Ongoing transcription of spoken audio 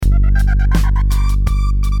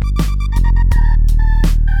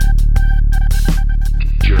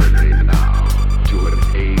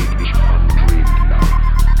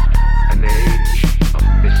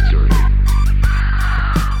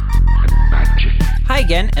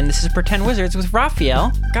again, and this is Pretend Wizards with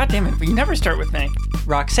Raphael, God damn it, but you never start with me.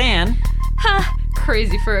 Roxanne, Ha!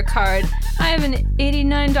 Crazy for a card. I have an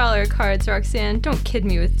 $89 cards, Roxanne. Don't kid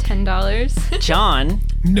me with $10. John,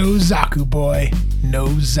 No Zaku, boy. No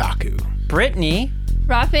Zaku. Brittany,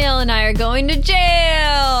 Raphael and I are going to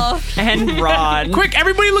jail. and Rod. Quick,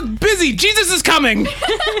 everybody look busy. Jesus is coming.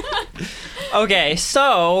 Okay,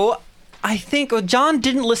 so I think John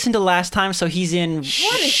didn't listen to last time, so he's in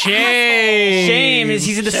shame.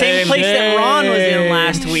 He's in the same place that Ron was in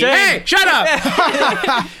last week. Hey, shut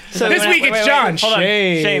up. So This week it's John. Hold on.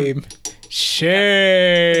 Shame.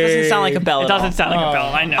 Shame. doesn't sound like a bell It at all. doesn't sound like a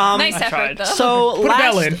bell. I know. Nice I effort, tried. though. So Put a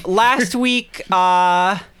bell in. last week,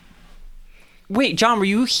 wait, John, were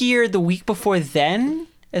you here the week before then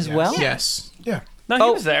as well? Yes. Yeah. No,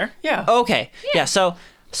 he was there. Yeah. Okay. Yeah. So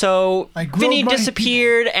I grilled Vinny my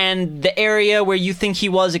disappeared, and the area where you think he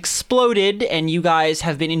was exploded, and you guys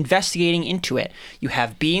have been investigating into it. You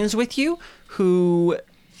have Beans with you, who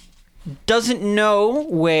doesn't know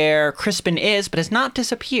where Crispin is, but has not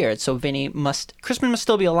disappeared. So Crispin must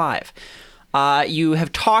still be alive. You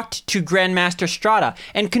have talked to Grandmaster Strata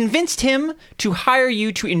and convinced him to hire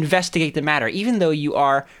you to investigate the matter, even though you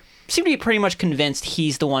seem to be pretty much convinced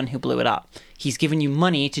he's the one who blew it up. He's given you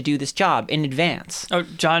money to do this job in advance. Oh,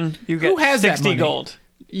 John, you get Who has that 60 money? gold.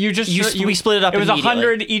 We split it up It was immediately.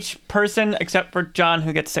 100 each person, except for John,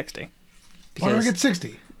 who gets 60. Why do I get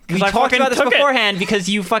 60? We I talked fucking about this took it. beforehand because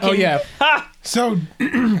you fucking... Oh, yeah. So,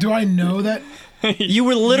 do I know that? You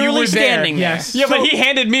were literally You were there, standing there. yes. Yeah, but he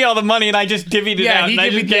handed me all the money, and I just divvied it Yeah, out, he and I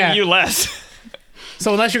just divvied- gave yeah. you less.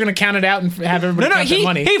 So unless you're going to count it out and have everybody No, count their he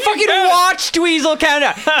money. fucking watched Dweezil count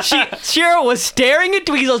it out. Cheryl was staring at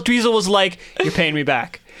Dweezil. Dweezil was like, "You're paying me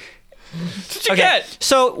back." That's what you get.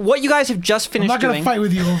 So what you guys have just I'm finished not going to doing... fight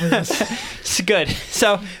with you over this. It's good.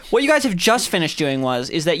 So what you guys have just finished doing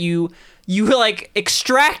is that you like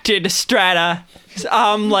extracted Strata,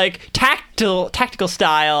 like tactical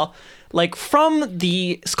style, like from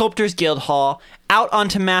the Sculptors Guild Hall out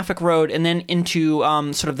onto Maffick Road and then into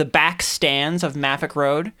sort of the back stands of Maffick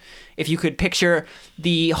Road. If you could picture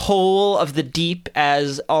the whole of the deep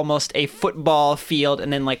as almost a football field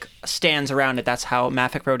and then like stands around it, that's how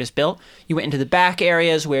Maffick Road is built. You went into the back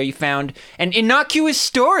areas where you found an innocuous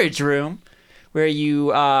storage room where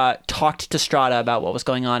you talked to Strata about what was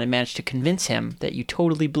going on and managed to convince him that you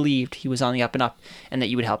totally believed he was on the up and up and that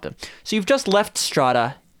you would help him. So you've just left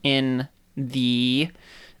Strata in the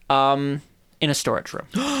in a storage room.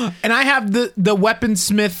 And I have the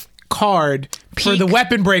weaponsmith card for the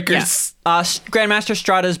weapon breakers. Yeah. Grandmaster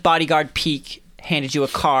Strata's bodyguard Peak handed you a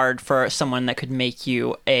card for someone that could make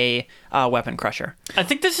you a weapon crusher. I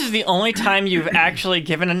think this is the only time you've actually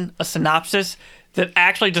given a synopsis that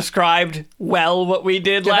actually described well what we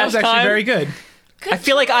did Yeah, that last was actually time. very good. I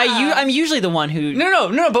feel like I'm usually the one who...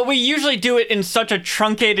 No, but we usually do it in such a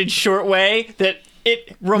truncated, short way that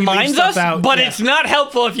it reminds stuff us, out, but yeah. it's not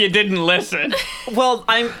helpful if you didn't listen. Well,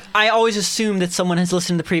 I always assume that someone has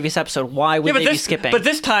listened to the previous episode. Why would they be skipping? But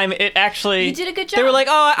this time, it actually... You did a good job. They were like,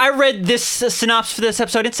 "Oh, I read this synopsis for this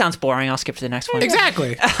episode. It sounds boring. I'll skip to the next one."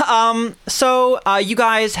 Exactly. So you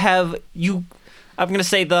guys have I'm gonna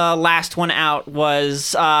say the last one out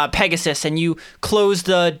was Pegasus, and you closed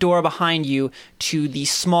the door behind you to the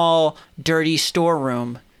small, dirty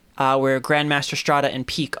storeroom where Grandmaster Strata and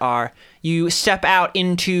Peak are. You step out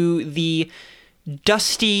into the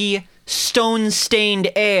dusty,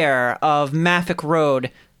 stone-stained air of Maffick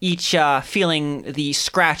Road, each feeling the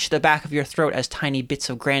scratch at the back of your throat as tiny bits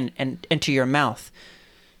of granite enter your mouth.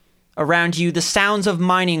 Around you, the sounds of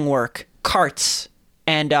mining work, carts,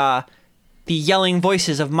 and the yelling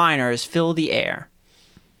voices of miners fill the air.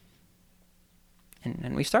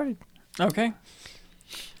 And we started. Okay.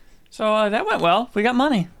 So that went well. We got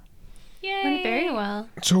money. Yay. Went very well.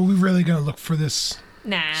 So, are we really going to look for this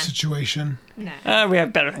Nah. situation? Nah. We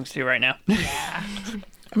have better things to do right now.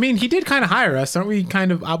 I mean, he did kind of hire us. Aren't we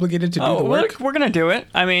kind of obligated to do the work? We're going to do it.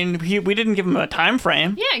 I mean, we didn't give him a time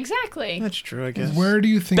frame. Yeah, exactly. That's true, I guess. Where do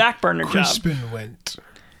you think Back burner job. Crispin went?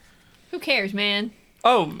 Who cares, man?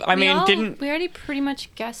 Oh, I mean, didn't... We already pretty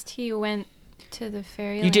much guessed he went to the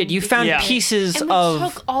fairy. You did. You found Yeah. pieces And we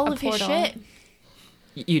of... took all a of his portal. shit.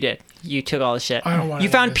 You did. You took all the shit. I don't want You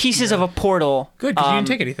any found of this, pieces of a portal. Good, because you didn't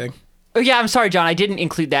take anything. Oh, yeah, I'm sorry, John. I didn't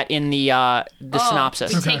include that in the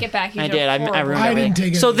synopsis. We take it back. I did. I ruined I everything. didn't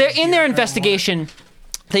take it. So they're in their I don't investigation.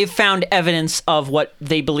 They've found evidence of what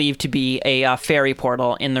they believe to be a fairy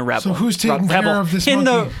portal in the rebel. So, who's taking Rebel. care of this in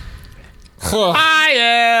monkey? I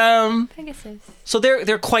am. Pegasus. So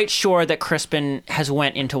they're quite sure that Crispin has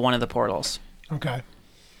went into one of the portals. Okay.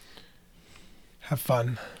 Have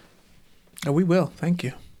fun. Oh, we will. Thank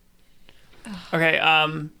you. Okay,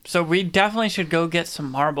 so we definitely should go get some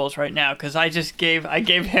marbles right now because I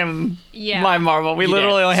gave him Yeah. my marble. We You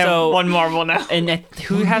literally did. only have So- one marble now. And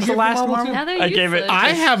who has the give the last marble marble? Now they're I gave it- useless. I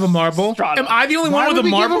have a marble. Strata. Am I the only Why one would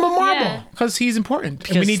with a we give him a marble? marble? Yeah. Because he's important.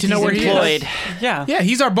 And we need to Because know where he's he employed. is. Yeah. Yeah,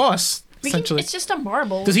 he's our boss. Essentially. It's just a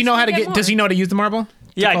marble. Does he know how to Get get? more. Does he know how to use the marble?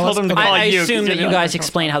 Yeah, I call told us? him to Okay. call I you. assume that you guys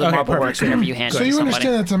explain how the Okay, marble perfect. works whenever you hand So it to you somebody.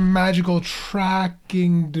 understand that's a magical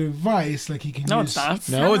tracking device, like he can No, use. it's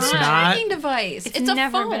not. No, it's It's a not. tracking device. It's a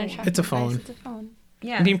never phone. been a tracking It's a device. phone. It's a phone.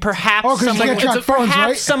 Yeah. I mean, perhaps Oh, 'cause you someone, can't track phones, perhaps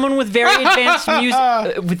right? someone with very advanced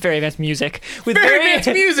music, with very advanced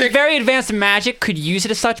music. very advanced magic could use it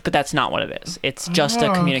as such, but that's not what it is. It's just a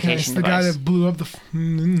Oh, communication okay. It's the guy device. that blew up the.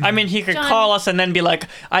 I mean, he could John. call us and then be like,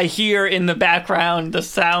 I hear in the background the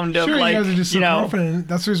sound of Sure, like, you guys are just so confident.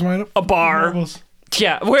 That's the reason why a bar. marbles.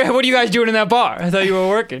 Yeah, what are you guys doing in that bar? I thought you were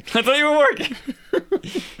working. I thought you were working.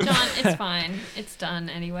 John, it's fine. It's done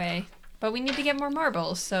anyway. But we need to get more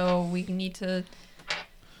marbles, so we need to.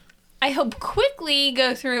 I hope quickly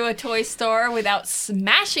go through a toy store without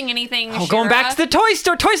smashing anything. Oh, going back to the Toy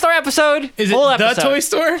Store episode. Is it Whole the episode. toy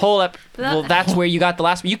store? Whole well, that's where you got the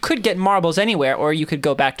last one. You could get marbles anywhere, or you could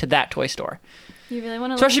go back to that toy store. You really want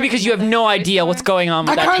to? Especially because you have no idea what's going on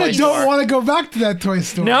with I that kind toy of store. don't want to go back to that toy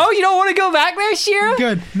store. No, you don't want to go back there, Shira?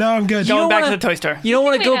 Good. No, I'm good. You Going don't back wanna- to the toy store. You don't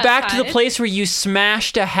want to wait go back to the outside. place where you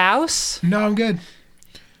smashed a house? No, I'm good.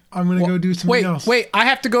 I'm gonna go do something Wait, else. wait. I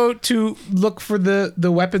have to go to look for the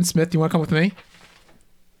weaponsmith. You want to come with me?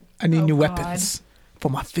 I need new God. weapons for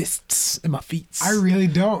my fists and my feet. I really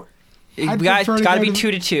don't. I'd Guys, prefer to got to go be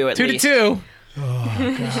to- 2-2 at 2 to least. 2.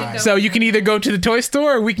 God. So you can either go to the toy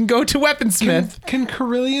store or we can go to weaponsmith. Can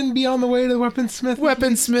Carillion be on the way to the weaponsmith?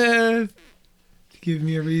 Weaponsmith. Give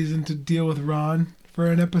me a reason to deal with Ron for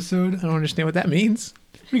an episode. I don't understand what that means.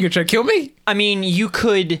 You gonna try to kill me? I mean, you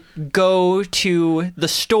could go to the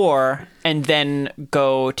store and then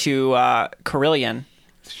go to Carillion.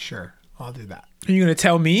 Sure, I'll do that. Are you gonna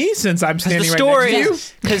tell me since I'm The standing store right next to you?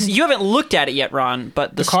 is because you haven't looked at it yet, Ron.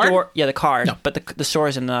 But the card? store, yeah, the card. No. But the store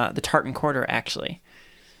is in the Tartan Quarter, actually.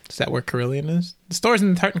 Is that where Carillion is? The store's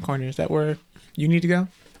in the Tartan Corner. Is that where you need to go?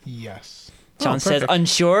 Yes. John says perfect.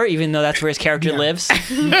 unsure, even though that's where his character Yeah. lives.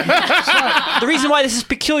 The reason why this is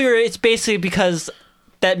peculiar, it's basically because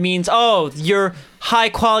that means, oh, your high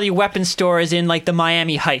quality weapon store is in like the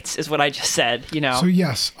Miami Heights, is what I just said. You know. So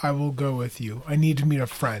yes, I will go with you. I need to meet a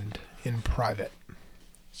friend in private.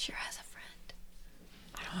 Sure has a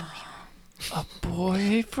friend.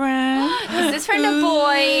 Boyfriend. Is this friend a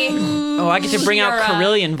boy? Oh, I get to bring out Shira.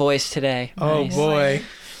 Carillion voice today. Oh Nice. boy.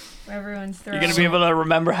 Everyone's throwing. You're gonna be able to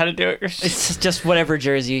remember how to do it yourself. It's just whatever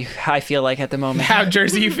jersey I feel like at the moment. How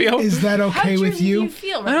Jersey you feel? Is that How okay with do you you?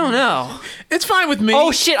 feel? I don't know. It's fine with me.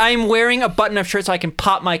 Oh shit! I am wearing a button-up shirt so I can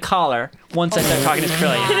pop my collar once I start talking to my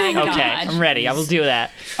Carillion. God. Okay, I'm ready. I will do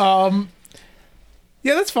that.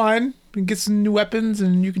 Yeah, that's fine. We can get some new weapons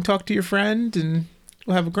and you can talk to your friend and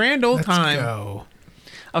we'll have a grand old Let's time. go.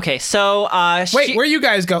 Okay, so Wait, where you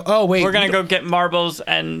guys go? Oh wait. We're gonna go get marbles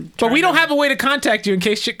and. But we turn don't them- have a way to contact you in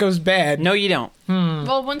case shit goes bad. No, you don't.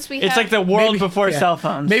 Well, once we It's have, like the world Maybe- before yeah. cell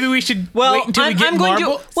phones. Maybe we should Well, wait until we I'm get going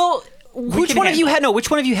marble. to. Well, which can one of you handle had no? Which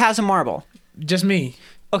one of you has a marble? Just me.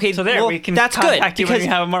 Okay, So there, well, we can that's good contact you when because you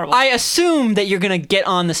have a marble. I assume that you're gonna get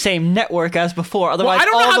on the same network as before. Well, Otherwise, I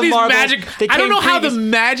don't know all how the these marbles magic. that I don't came know how the previous-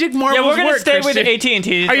 magic marbles yeah, we're gonna work. stay with Christian.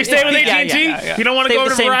 AT&T. Are you staying with Yeah, AT&T? yeah. You don't want to They go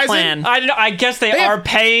have to the same Verizon? plan. I guess they They are have-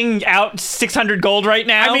 paying out 600 gold right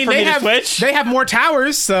now I mean, for they me to have switch. they have more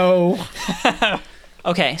towers, so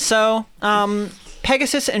Okay, so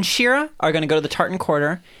Pegasus and Shira are going to go to the Tartan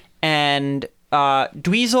Quarter, and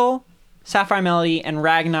Dweezil, Sapphire Melody, and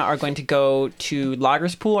Ragna are going to go to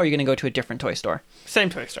Logger's Pool. Or are you going to go to a different toy store? Same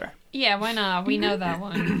toy store. yeah, why not? We know that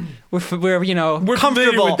one. We're We're familiar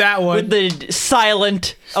comfortable with that one. with the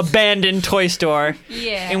silent, abandoned toy store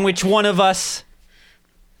Yeah. in which one of us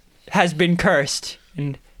has been cursed.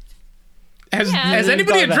 And has Yeah. anybody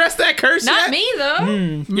Go back. addressed that curse Not yet? me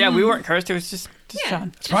though. Yeah, we weren't cursed. It was just Yeah.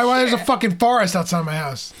 John. That's probably why there's a fucking forest outside my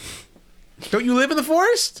house. Don't you live in the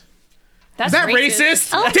forest? That's Is that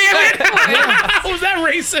racist? Damn it! Was that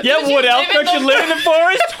racist? Yeah, Wood Elf, live in don't you the- live in the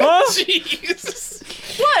forest? Huh? Jesus.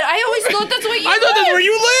 What? I always thought that's what you. I thought that's where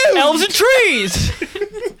you live. elves and trees!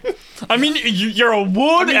 I mean, you're a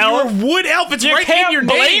wood You're elf. a wood elf. It's You right can't in your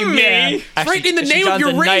blame name. me. Yeah. It's right in the name of John's your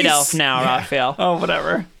a race. night elf now, Raphael. Oh,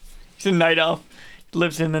 whatever. He's a night elf.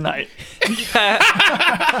 Lives in the night.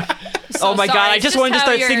 Oh my god, I It's just wanted to how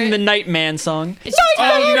start you're- singing the Nightman song. It's just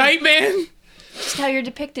how Oh, you're, Nightman. just how you're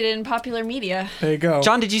depicted in popular media. There you go.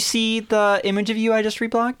 John, did you see the image of you I just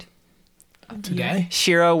reblogged? Today?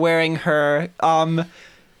 Shira wearing her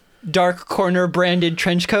dark corner branded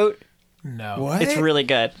trench coat. No. What? It's really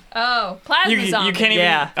good. Oh, Plasma You Zombie. can't even.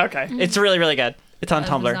 Yeah. Okay. It's really, really good. It's on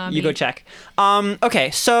Plasma Tumblr. Zombie. You go check.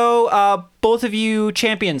 Okay, so both of you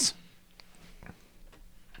champions.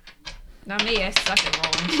 Not me. I suck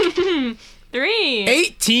at rolling. 3.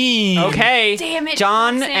 18. Okay. Damn it,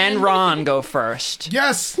 John Roxanne. and Ron go first.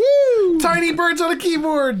 Yes. Woo! Tiny birds on a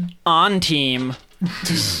keyboard. On team.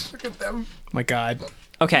 Look at them. My God.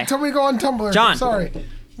 Okay. Tell me to go on Tumblr. John. Sorry.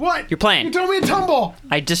 What? You're playing. You told me to tumble.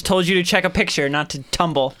 I just told you to check a picture, not to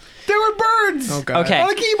tumble. They were birds. Oh God. Okay. On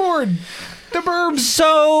a keyboard. The burbs.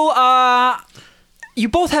 So, you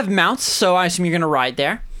both have mounts, so I assume you're going to ride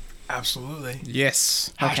there. Absolutely.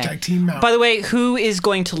 Yes. Hashtag team mount. By the way, who is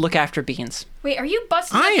going to look after Beans? Wait, are you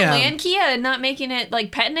busting I up the am. land Kia and not making it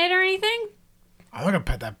like petting it or anything? I'm not gonna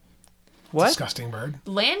pet that What? disgusting bird.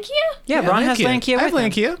 Land Kia? Yeah, Ron has Lankia I have with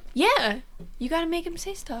him. Lankia. Yeah. You gotta make him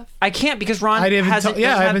say stuff. I can't because Ron I didn't hasn't tell- yeah,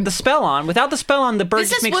 doesn't I have haven't- the spell on. Without the spell on, the bird This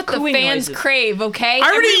just is makes what the cooing fans noises. crave, okay?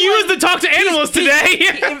 I already used the talk to animals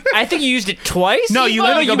today. I think you used it twice. No, you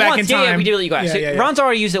literally go back in Yeah, time. we did let you go. Yeah, so yeah, yeah. Ron's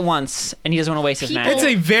already used it once, and he doesn't want to waste his People- match. It's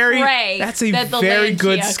a very Pray that's a that the very land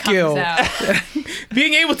good Kia skill. comes out.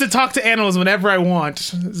 Being able to talk to animals whenever I want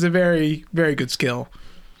is a very, very good skill.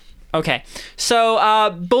 Okay,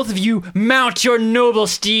 so both of you mount your noble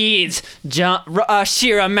steeds.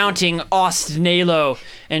 Shira mounting Ostnalo,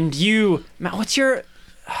 and you. What's your?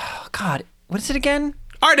 Oh, God, what is it again?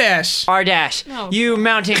 Ardash. Ardash. Oh, You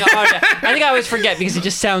mounting Ardash. I think I always forget because it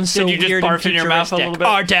just sounds so Did you just weird barf and in your mouth a little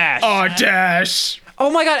futuristic. bit? Ardash. Ardash. Oh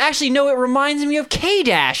my God! Actually, no. It reminds me of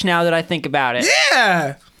K-Dash now that I think about it.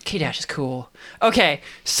 Yeah. K-Dash is cool. Okay,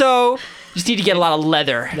 so you just need to get a lot of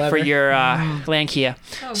leather. For your Lankia.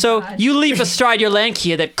 So God. you leap astride your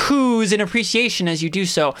Lankia that coos in appreciation as you do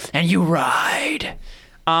so, and you ride.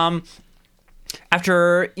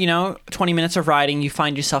 After 20 minutes of riding, you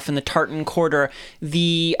find yourself in the Tartan Quarter.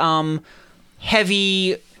 The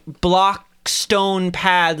heavy block stone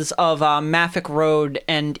paths of Maffick Road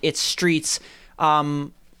and its streets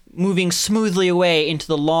moving smoothly away into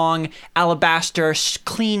the long alabaster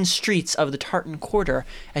clean streets of the Tartan Quarter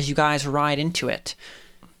as you guys ride into it.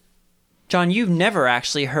 John, you've never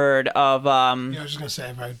actually heard of Yeah, I was just gonna say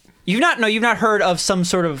if I you've not heard of some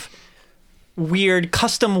sort of weird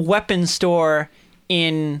custom weapon store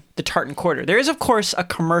in the Tartan Quarter. There is, of course, a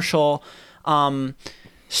commercial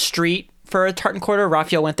street for Tartan Quarter.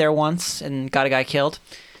 Raphael went there once and got a guy killed.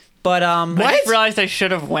 But I just realized I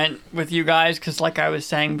should have went with you guys because, like I was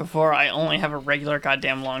saying before, I only have a regular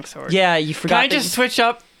goddamn longsword. yeah, you Can forgot. I just switch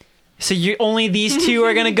up? So you only these two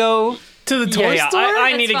are gonna go. To the toy Yeah, store?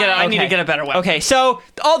 I need to get. I need to Okay. get a better weapon. Okay, so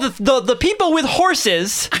all the people with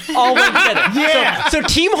horses all went together. Yeah. So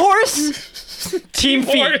team horse, team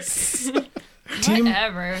feet. team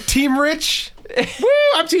Whatever. Team Rich, Woo,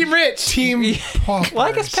 I'm Team Rich. Team Paw. Well,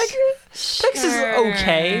 I guess Pegasus is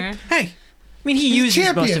okay. Hey. I mean, he He's uses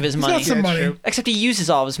champion. most of his He's money. got some money. Except he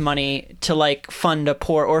uses all of his money to like fund a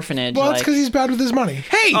poor orphanage. Well, like, it's because he's bad with his money.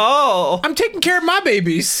 Hey. oh, I'm taking care of my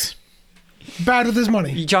babies. Bad with his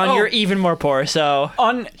money. John, Oh. you're even more poor. So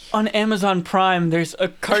On Amazon Prime, there's a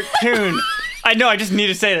cartoon. I know. I just need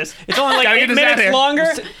to say this. It's only like Gotta get 8 this out minutes there.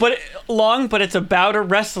 longer, but it's about a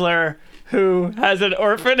wrestler who has an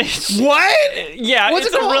orphanage. What? Yeah, What's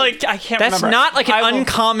it's it a called? really. I can't that's remember. not like an I will-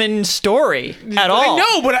 uncommon story at all. I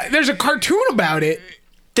know, but there's a cartoon about it.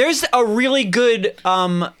 There's a really good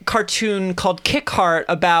cartoon called Kick Heart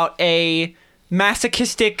about a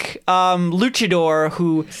masochistic luchador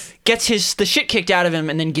who gets the shit kicked out of him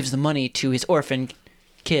and then gives the money to his orphan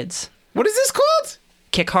kids. What is this called?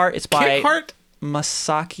 Kick Heart. It's by Kick Heart?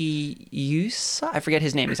 Masaki Yusa. I forget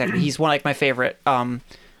his name exactly. He's one of my favorite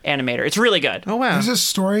animator. It's really good. Oh, wow. There's a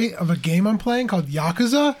story of a game I'm playing called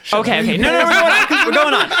Yakuza. Okay. No, we're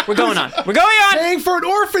going on. We're going on. Paying for an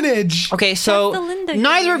orphanage. Okay, so That's the Linda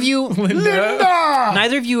neither game. of you Linda!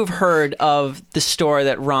 neither of you have heard of the store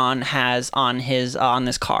that Ron has on his on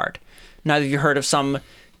this card. Neither of you heard of some.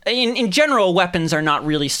 In general, weapons are not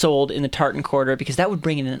really sold in the Tartan Quarter because that would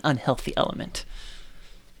bring in an unhealthy element.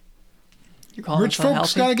 You call Rich it folks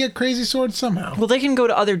unhealthy? gotta get crazy swords somehow. Well, they can go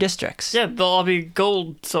to other districts. Yeah, they'll all be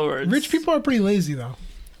gold swords. Rich people are pretty lazy though.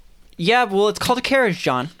 Yeah, well, it's called a carriage,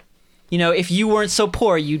 John. You know, if you weren't so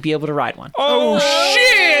poor, you'd be able to ride one. Oh,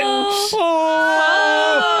 shit!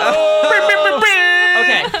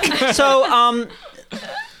 Okay, so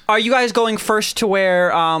are you guys going first to where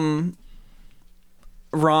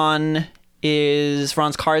Ron's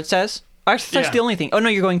card says? Actually, that's Yeah. the only thing. Oh no,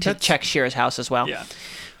 you're going to check Shira's house as well. Yeah.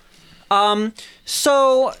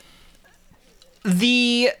 So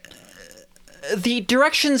the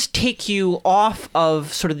directions take you off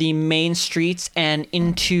of sort of the main streets and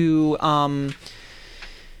into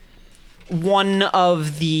one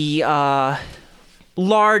of the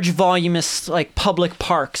large, voluminous, like public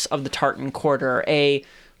parks of the Tartan Quarter, a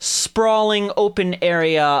sprawling open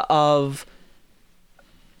area of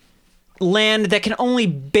land that can only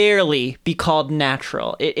barely be called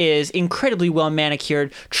natural. It is incredibly well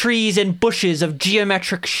manicured, trees and bushes of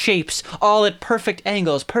geometric shapes, all at perfect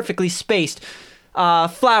angles, perfectly spaced,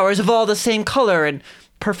 flowers of all the same color and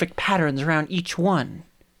perfect patterns around each one.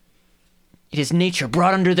 It is nature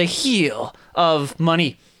brought under the heel of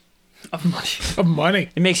money. Of money.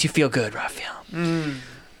 It makes you feel good, Raphael.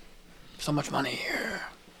 So much money here.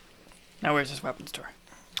 Now where's this weapon store?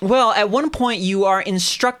 Well, at one point you are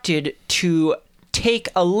instructed to take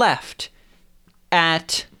a left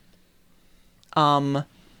at the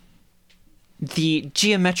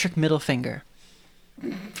geometric middle finger.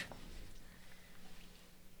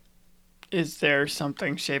 Is there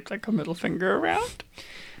something shaped like a middle finger around?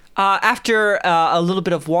 After a little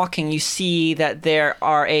bit of walking, you see that there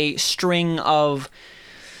are a string of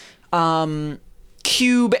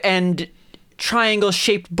cube and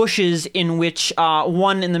triangle-shaped bushes in which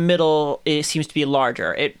one in the middle seems to be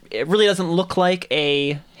larger. It really doesn't look like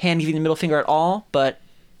a hand giving the middle finger at all, but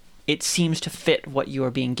it seems to fit what you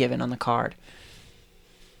are being given on the card.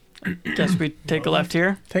 Guess we take a left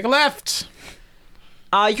here. Take a left.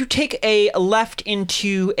 You take a left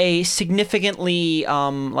into a significantly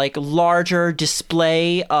like larger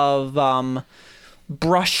display of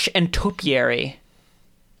brush and topiary.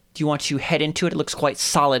 Do you want to head into it? It looks quite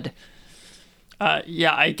solid.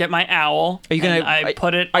 Yeah, I get my owl. Are you gonna? and I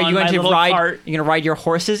put it Are on you going my to little ride? cart. You're gonna ride your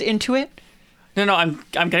horses into it? No, I'm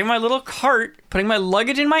getting my little cart, putting my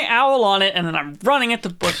luggage in my owl on it, and then I'm running at the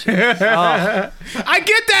bushes. I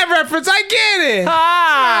get that reference. I get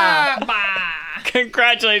it.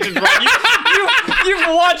 Congratulations, Ron. You've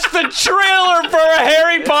watched the trailer for a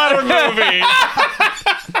Harry Potter movie.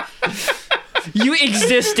 You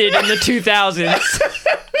existed in the 2000s,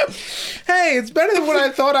 Hey, it's better than what I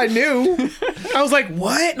thought I knew. I was like,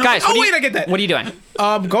 what? And I guys. was like, what do you- I get that. What are you doing?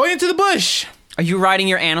 Going into the bush. Are you riding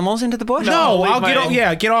your animals into the bush? No, leave I'll get my- off.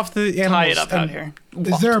 Yeah, get off the animals. Tie it up out and- here.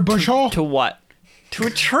 Is there a bush hole? To what? To a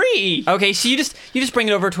tree. Okay, so you just bring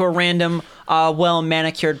it over to a random, well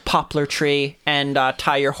manicured poplar tree and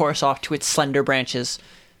tie your horse off to its slender branches.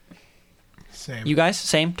 Same. You guys,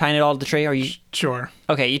 same, tying it all to the tree. Are you Sure.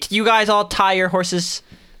 okay? You guys all tie your horses.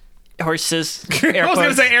 Air I was quotes,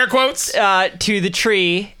 gonna say air quotes. to the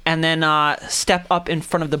tree, and then step up in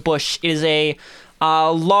front of the bush. It is a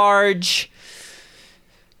large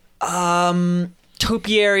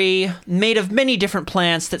topiary made of many different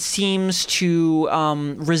plants that seems to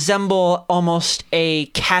resemble almost a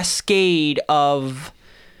cascade of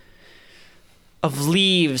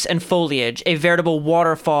leaves and foliage, a veritable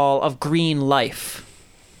waterfall of green life.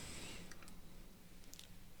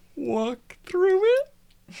 Walk through it.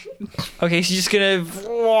 Okay, so you're just gonna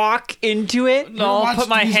walk into it? No, I'll watch put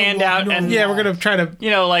my these hand walk out normal. and, Yeah, we're gonna try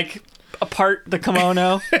to. like, apart the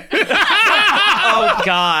kimono. Oh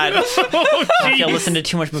God! I listen to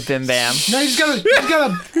too much Bim Bam. No, you just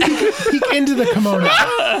gotta peek into the kimono.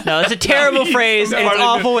 No, it's a terrible phrase, and it's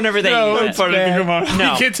awful whenever they use it. part of the kimono.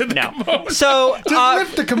 No, Get to the no. kimono. So,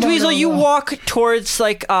 lift the kimono Dweezil, you off. walk towards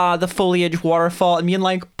like the foliage waterfall and being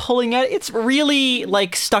like pulling at it. It's really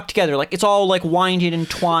like stuck together. Like it's all like winded and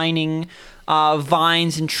twining.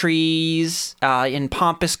 Vines and trees in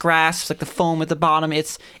pompous grass, like the foam at the bottom.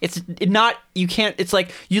 It's not, you can't, it's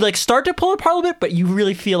like you like start to pull it apart a little bit, but you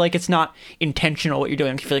really feel like it's not intentional what you're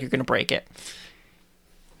doing. You feel like you're gonna break it.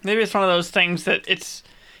 Maybe it's one of those things that it's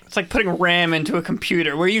like putting RAM into a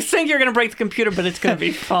computer where you think you're going to break the computer, but it's going to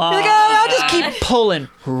be fine. You're like, oh, I'll just keep pulling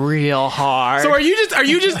real hard. So are you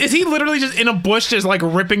just? Is he literally just in a bush, just like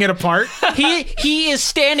ripping it apart? He is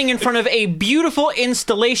standing in front of a beautiful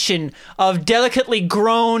installation of delicately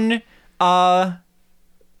grown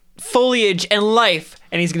foliage and life,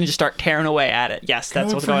 and he's gonna just start tearing away at it. Yes, that's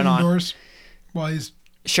Look what's for going on. Doors while he's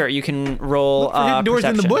Sure, you can roll For hidden doors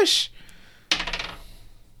in the perception. bush.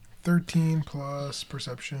 13 plus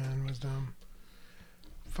perception, wisdom.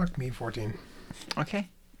 Fuck me, 14. Okay,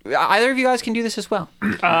 either of you guys can do this as well.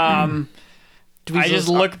 I just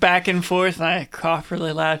look back and forth and I cough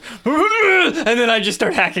really loud, and then I just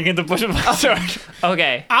start hacking at the bush with my sword.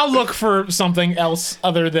 Okay, I'll look for something else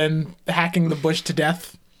other than hacking the bush to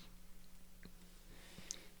death.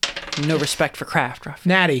 no respect for craft, Ruff.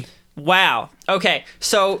 Natty. Wow. Okay,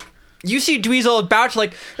 so you see Dweezil about to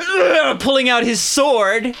like pulling out his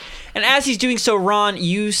sword, and as he's doing so, Ron,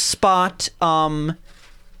 you spot a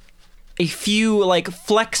few like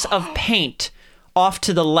flecks of paint off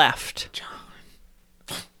to the left.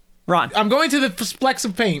 Ron. I'm going to the flecks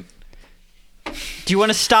of paint. Do you want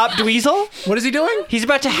to stop Dweezil? What is he doing? He's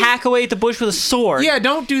about to hack away at the bush with a sword. Yeah,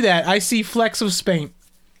 don't do that. I see flecks of paint.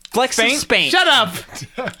 Flex of Spain. Shut up.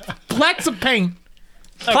 Flecks of paint.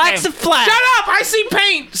 Flex of flax. Shut up! I see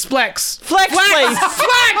paint. Splex. Flex place.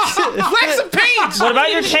 Flecks. Flecks of paint. What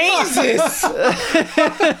about your chain? Jesus.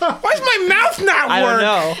 Why does my mouth not work? I don't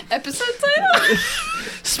know. Episode title?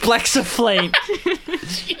 Splex of flame.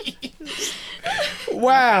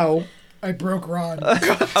 Wow. I broke Ron.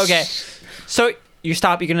 Okay. So you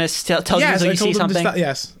stop. You're going to tell Yes, Dweezil I you told see him to something? stop.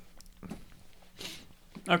 Yes.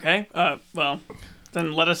 Okay. Well,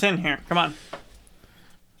 then let us in here. Come on.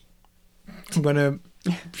 I'm gonna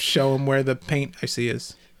show him where the paint I see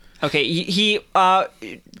is. Okay,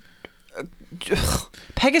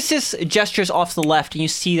 Pegasus gestures off to the left, and you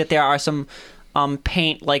see that there are some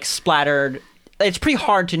paint like splattered. It's pretty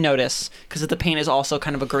hard to notice because the paint is also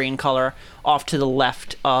kind of a green color off to the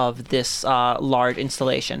left of this large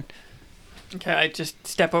installation. Okay, I just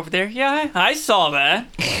step over there. Yeah, I saw that.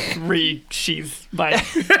 Re-sheath my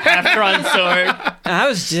half-drawn sword. I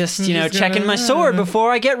was just, checking my sword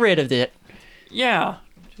before I get rid of it. Yeah,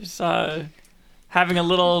 just having a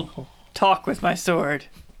little talk with my sword.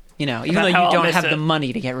 Even About though you how I'll don't miss have it. the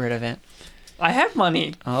money to get rid of it. I have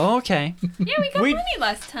money. Oh, okay. Yeah, we got We- money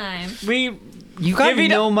last time. We You got divvied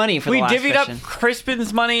no up- money for the we last divvied up mission.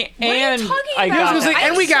 Crispin's money, What and are you talking I about? got. was like, I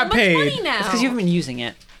and we have so got much paid. money now. It's because you haven't been using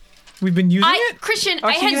it. We've been using it. Christian, Oh,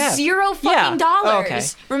 I so you had have. zero fucking Yeah. dollars. Oh, okay.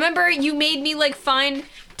 Remember, you made me find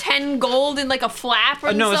 10 gold in a flap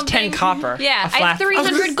or No, it's something? 10 copper. Yeah, A I flap. have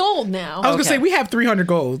 300 gold now. I was gonna Okay. say we have 300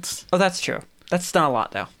 golds. Oh, that's true. That's not a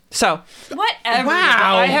lot, though. So, Whatever.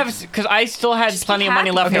 Wow. I have because I still had plenty of money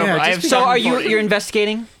happy. left Okay, over. yeah, I just have be So are 740. you're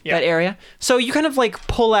investigating Yeah. that area? So you kind of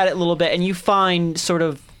pull at it a little bit, and you find sort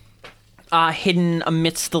of hidden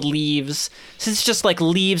amidst the leaves. Since it's just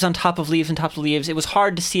leaves on top of leaves on top of leaves, it was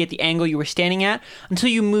hard to see at the angle you were standing at until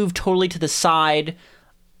you moved totally to the side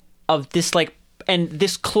of this and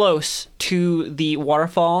this close to the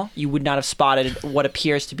waterfall. You would not have spotted what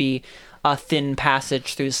appears to be a thin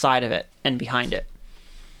passage through the side of it and behind it.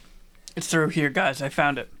 It's through here, guys. I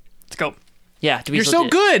found it. Let's go. Yeah, You're so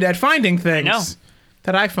good at finding things know.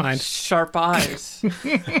 that I find. Sharp eyes.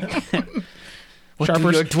 What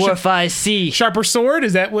Sharper- do your dwarf eyes see? Sharper sword?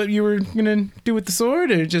 Is that what you were gonna do with the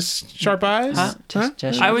sword, or just sharp eyes? Huh?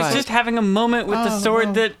 Just I was sharp just having a moment with the Oh,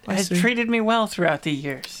 sword that I has see. treated me well throughout the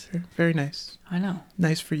years. Very nice. I know.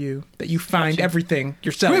 Nice for you that you find everything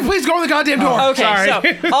yourself. Please go in the goddamn door. Okay,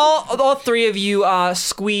 Sorry. so all three of you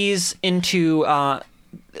squeeze into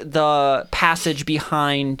the passage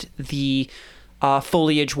behind the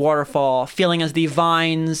foliage waterfall, feeling as the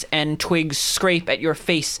vines and twigs scrape at your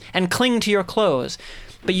face and cling to your clothes.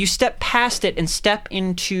 But you step past it and step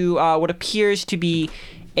into what appears to be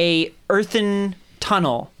a earthen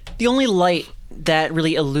tunnel. The only light that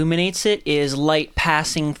really illuminates it is light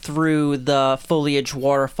passing through the foliage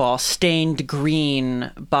waterfall, stained green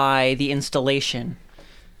by the installation.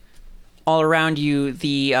 All around you,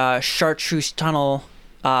 the chartreuse tunnel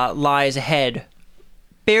lies ahead,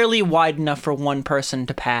 barely wide enough for one person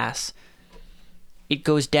to pass. It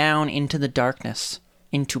goes down into the darkness,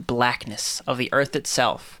 into blackness of the earth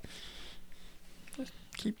itself.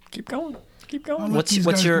 Keep going. Keep going. I'll let What's these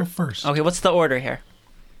what's guys your go first? Okay, what's the order here?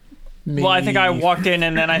 Well, I think I walked in,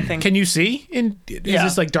 and then I think Can you see? Is Yeah.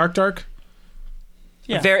 this dark?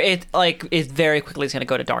 Yeah. It very quickly is going to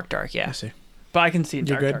go to dark, I yeah. see. but I can see You're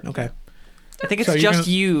dark. good. dark. Okay. I think it's So you're just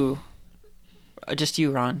gonna- you. Just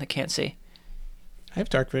you, Ron, that can't see. I have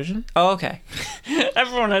dark vision. Oh, okay.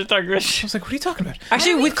 Everyone has dark I vision. was like, what are you talking about?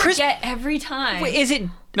 Actually, We with Chris, forget every time. wait, is it?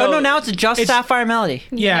 No, oh no, now it's just Sapphire Melody.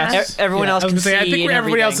 Yeah. Everyone else I was can gonna say, I see think and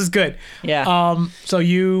everybody else everything. is good. Yeah. So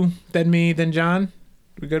you, then me, then John.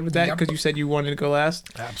 We good with that? Yep. Because you said you wanted to go last.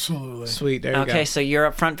 Absolutely. Sweet. There you Okay, go. so you're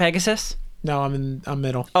up front, Pegasus. No, I'm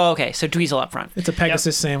middle. Oh, okay. So Dweezil up front. It's a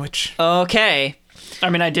Pegasus sandwich. Okay. I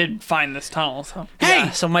mean, I did find this tunnel, so.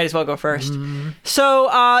 Yeah, so might as well go first.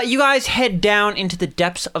 So you guys head down into the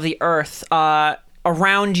depths of the earth.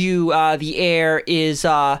 Around you, the air is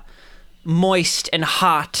moist and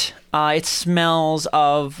hot. It smells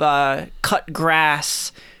of cut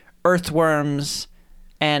grass, earthworms,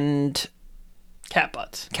 and Cat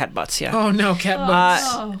butts. cat butts. Yeah. Oh no, cat butts.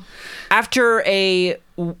 Oh. After a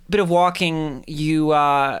bit of walking, you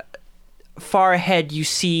far ahead you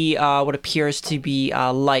see what appears to be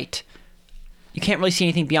light. You can't really see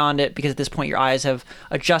anything beyond it because at this point your eyes have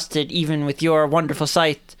adjusted, even with your wonderful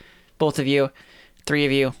sight, both of you, all three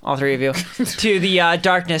of you, to the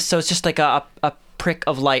darkness. So it's just like a prick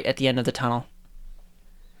of light at the end of the tunnel.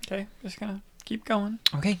 Okay, just gonna keep going.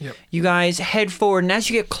 Okay. Yep. You guys head forward, and as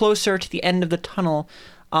you get closer to the end of the tunnel,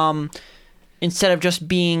 instead of just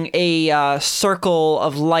being a circle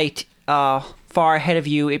of light far ahead of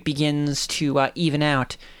you, it begins to even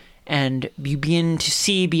out, and you begin to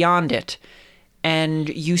see beyond it. And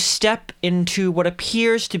you step into what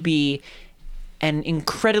appears to be an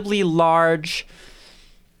incredibly large,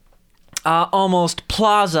 almost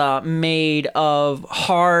plaza made of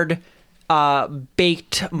hard,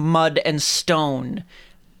 baked mud and stone.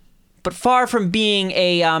 But far from being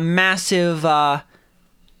a massive,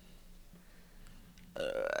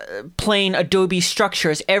 plain adobe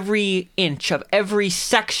structures, every inch of every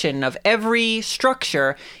section of every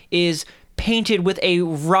structure is painted with a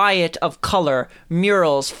riot of color,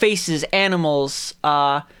 murals, faces, animals,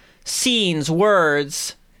 scenes,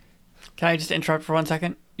 words. Can I just interrupt for 1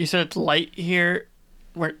 second? You said it's light here.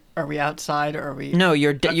 Where are we outside or are we? No,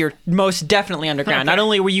 you're most definitely underground. Okay. Not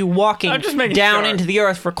only were you walking I'm just making down sure. into the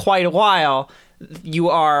earth for quite a while, you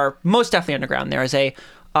are most definitely underground. There is a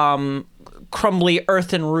crumbly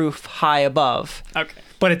earthen roof high above. Okay.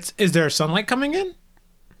 But is there sunlight coming in?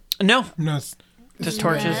 No, No, Just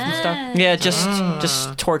torches and stuff. yeah,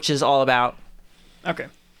 just torches all about. Okay.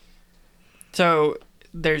 So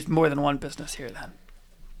there's more than one business here then.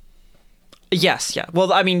 Yes, yeah.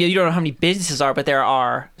 Well, I mean, you don't know how many businesses are, but there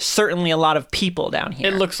are certainly a lot of people down here.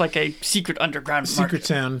 It looks like a secret underground Secret market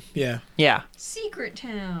town, yeah. Yeah. Secret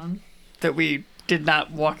town. that we did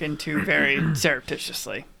not walk into very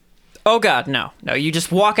surreptitiously. Oh God, no. You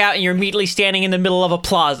just walk out and you're immediately standing in the middle of a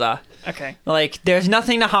plaza. Okay. Like, there's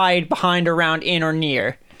nothing to hide behind, around, in, or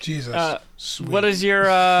near. Jesus. Sweet. What is your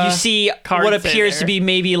You see card what say appears there? to be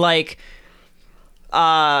maybe like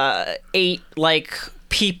 8 like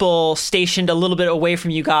people stationed a little bit away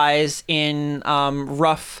from you guys in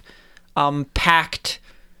rough packed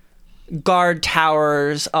guard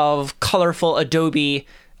towers of colorful adobe,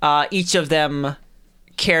 each of them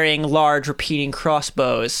carrying large repeating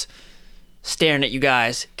crossbows, staring at you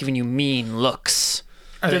guys, giving you mean looks.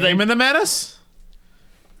 Are they aiming them at us?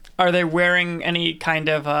 Are they wearing any kind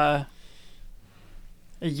of a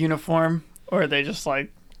uniform, or are they just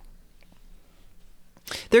like?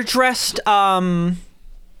 They're dressed in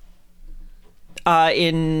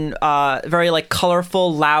very like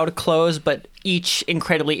colorful, loud clothes, but each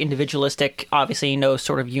incredibly individualistic. Obviously, no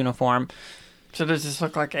sort of uniform. So does this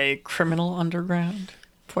look like a criminal underground?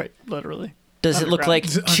 Quite literally. Does it look like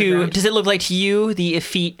Underground. Does it look like to you, the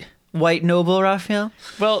effete white noble, Raphael?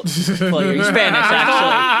 Well, Well, you're Spanish,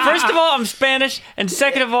 actually. first of all, I'm Spanish, and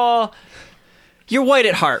second of all, You're white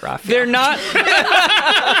at heart, Raphael. they're not.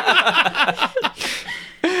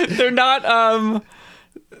 They're not.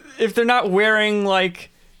 If they're not wearing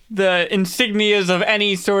like the insignias of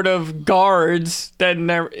any sort of guards, then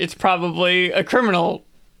it's probably a criminal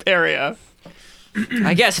area.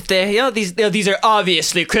 I guess if they, these are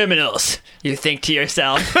obviously criminals. You think to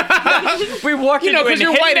yourself. We walk into 'cause an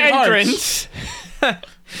you're hidden white at heart. entrance.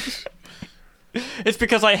 It's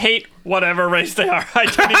because I hate whatever race they are.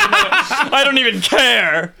 I don't even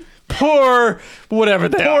care. Poor whatever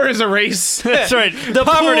they Or are. is a race? That's right. The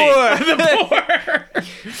poverty.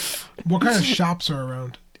 What kind of shops are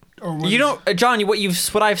around? Or what You is- don't, John.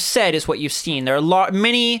 What I've said is what you've seen. There are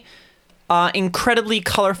many incredibly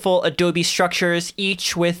colorful adobe structures,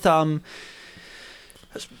 each with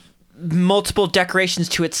multiple decorations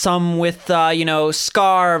to it. Some with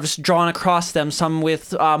scarves drawn across them. Some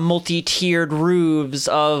with multi-tiered roofs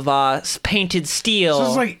of painted steel. So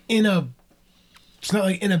it's like in a. It's not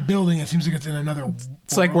like in a building. It seems like it's in another.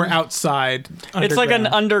 It's like we're outside. It's like an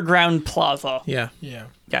underground. underground plaza. Yeah. Yeah.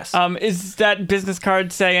 Yes. Is that business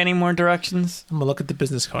card say any more directions? I'm gonna look at the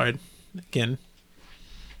business card again.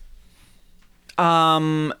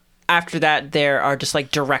 After that, there are just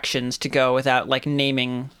like directions to go without like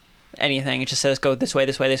naming anything. It just says go this way,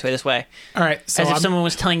 this way, this way, this way. All right. So As if I'm, someone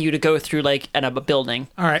was telling you to go through like a building.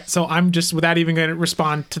 all right. So I'm just without even going to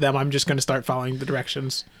respond to them. I'm just going to start following the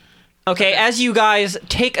directions. Okay, as you guys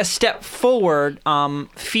take a step forward,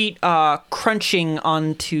 feet crunching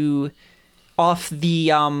off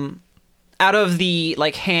the out of the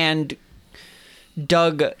like hand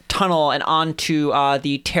dug tunnel and onto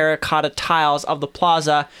the terracotta tiles of the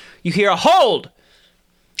plaza, you hear a hold.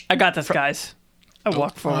 I got this, guys. I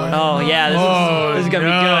walk forward. Oh yeah, this is gonna be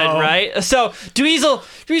good, right? So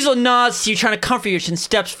Dweezil nods to you, trying to comfort you, and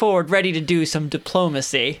steps forward, ready to do some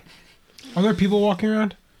diplomacy. Are there people walking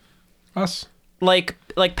around? Us? Like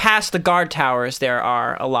past the guard towers, there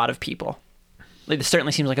are a lot of people. Like, this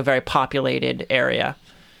certainly seems like a very populated area.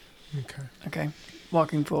 Okay. Okay,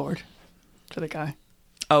 walking forward to the guy.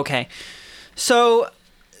 Okay, so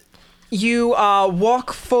you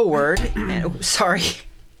walk forward. And, sorry.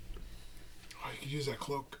 Oh, you could use that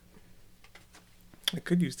cloak. I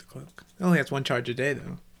could use the cloak. It only has 1 charge a day,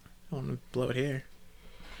 though. I don't want to blow it here.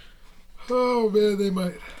 Oh man, they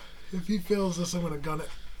might. If he fails this, I'm gonna gun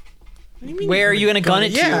it. Where are you gonna gun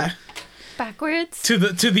it Yeah. to? Backwards. Through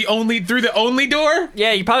the only door?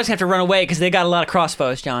 Yeah, you probably just have to run away because they got a lot of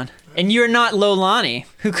crossbows, John. And you're not Lolani,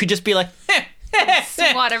 who could just be like,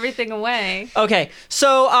 Swat everything away. Okay,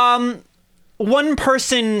 so one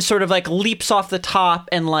person sort of like leaps off the top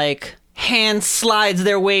and like hand slides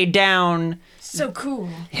their way down. So cool.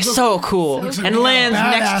 So cool. Looks like And we got a lands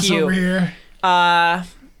next badass to over you. here.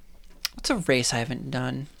 What's a race I haven't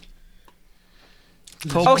done?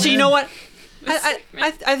 Oh, so you know what?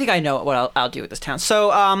 I think I know what I'll do with this town.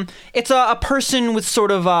 So it's a person with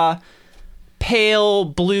sort of pale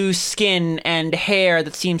blue skin and hair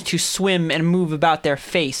that seems to swim and move about their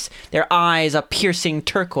face. Their eyes a piercing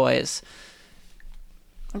turquoise.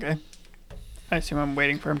 Okay. I assume I'm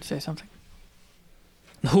waiting for him to say something.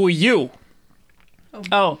 Who are you?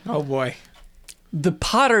 Oh, Oh, boy. the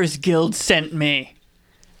Potter's Guild sent me.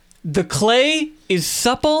 The clay is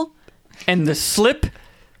supple, and the slip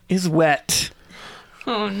is wet.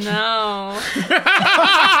 Oh no.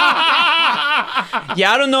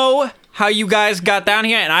 Yeah, I don't know how you guys got down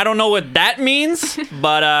here, and I don't know what that means,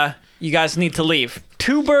 but you guys need to leave.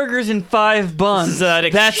 2 burgers and 5 buns.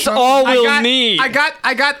 That's Oh, all we'll I need.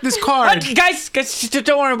 got this card. Guys, just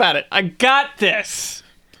don't worry about it. I got this.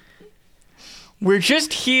 We're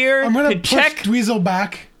just here I'm gonna to push check Dweezil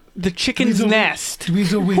back. the chicken's Dweezil- nest.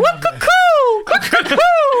 Dweezil win.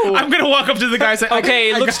 I'm going to walk up to the guy and say, Okay,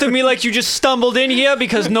 it looks to me like you just stumbled in here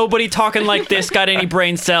because nobody talking like this got any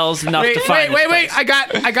brain cells enough Wait, to find this wait. place.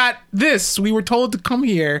 I got this. We were told to come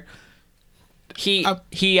here. He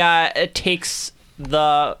takes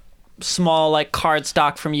the small like card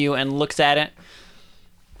stock from you and looks at it.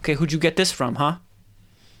 Okay, who'd you get this from, huh?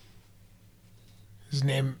 His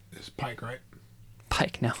name is Pike, right?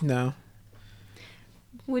 Pike, no. No.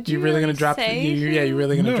 Would You're you really really going to drop say you're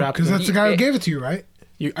really going to No, drop because that's the guy who it- gave it to you, right?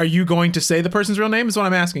 Are you going to say the person's real name? Is what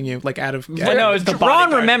I'm asking you. Like out of. I know it's the Ron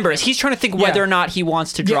bodyguard. remembers. He's trying to think whether or not he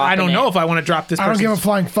wants to Yeah, drop I don't it know in. if I want to drop this. I don't give a person's-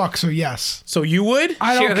 flying fuck, so yes. So you would?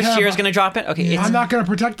 I don't care. Shira's about- gonna drop it? Okay, I'm not going to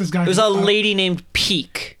protect this guy. there's a lady named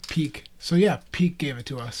Peak. Peak. So yeah, Peak gave it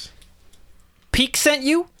to us. Peak sent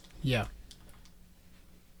you? Yeah.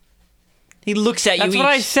 He looks at That's you what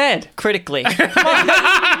I each said. critically.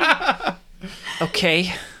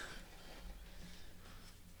 Okay.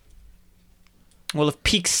 Well, if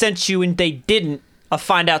Peak sent you and they didn't, I'll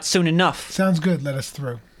find out soon enough. Sounds good. Let us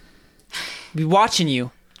through. I'll be watching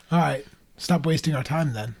you. All right. Stop wasting our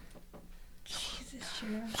time then.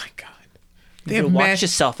 My God. You watch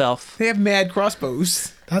yourself, Elf. They have mad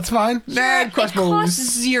crossbows. That's fine. Mad It costs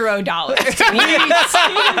crossbows.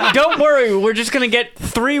 $0. Don't worry, we're just gonna get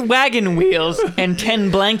 3 wagon wheels and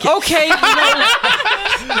 10 blankets. Okay.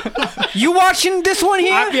 You watching this one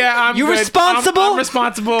here? I'm You good. responsible? I'm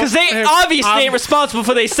responsible. Because they Here, obviously I'm- ain't responsible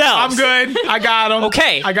for themselves. I'm good. I got them.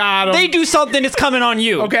 Okay. I got them. They do something, it's coming on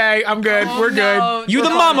you. Okay, I'm good. We're good. You the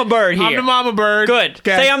mama bird here. I'm the mama bird. Good.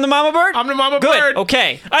 Okay. Say I'm the mama bird? I'm the mama Good. bird.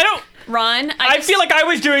 Okay. I don't. Ron, I feel like I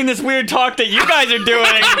was doing this weird talk that you guys are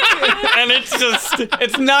doing, and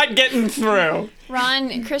it's not getting through.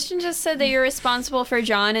 Ron, Christian just said that you're responsible for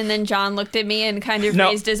John, and then John looked at me and kind of No.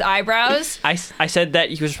 raised his eyebrows. I said that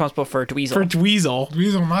he was responsible for Dweezil. For Dweezil.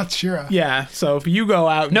 Dweezil, not Shira. Yeah, so if you go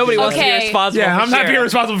out. and Nobody do wants to Okay. be responsible Yeah, for I'm not being Shira.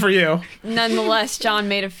 responsible for you. Nonetheless, John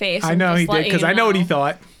made a face. I know he did, because I know what he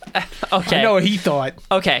thought. Okay. I know what he thought.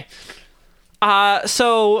 Okay.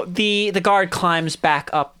 So the guard climbs back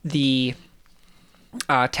up the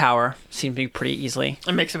tower. Seems to be pretty easily.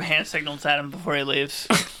 I make some hand signals at him before he leaves.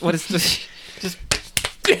 What is this?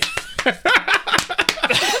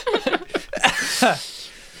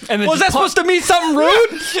 And then Was that just supposed to mean something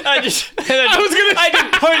rude? I just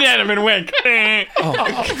point at him and wink.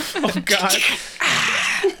 Oh, God.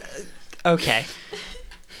 Okay.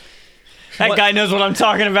 That What- guy knows what I'm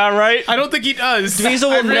talking about, right? I don't think he does. Dweezil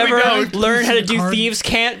I will really never don't. learn how to do Card. thieves'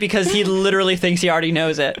 can't because he literally thinks he already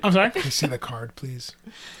knows it. I'm sorry? Can you see the card, please?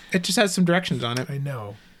 It just has some directions on it. I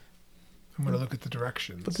know. I'm going to look at the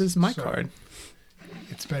directions. But this is my So, card.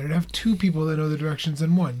 It's better to have 2 people that know the directions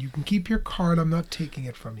than 1. You can keep your card. I'm not taking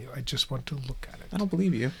it from you. I just want to look at it. I don't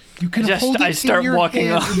believe you. You can Just- hold it I start in your walking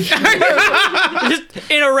hand off. and show it.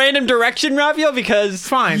 Just in a random direction, Raphael, because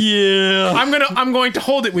Fine. yeah. I'm going to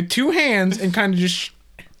hold it with 2 hands and kind of just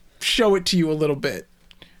show it to you a little bit.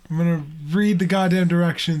 I'm going to read the goddamn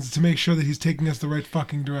directions to make sure that he's taking us the right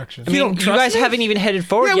fucking direction. I mean, don't you trust guys me? haven't even headed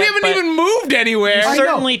forward Yeah, yet. we haven't but even moved anywhere. I know.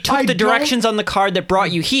 certainly took I the don't- directions on the card that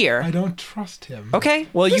brought you here. I don't trust him. Okay,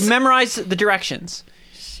 well, you memorized the directions.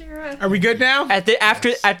 Shira. Are we good now?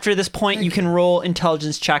 After this point, you can roll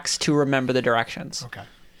intelligence checks to remember the directions. Okay.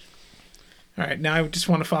 All right, now I just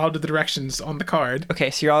want to follow the directions on the card.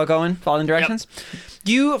 Okay, so you're all going, following directions?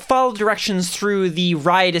 You follow directions through the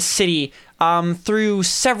riotous city, through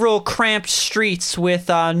several cramped streets with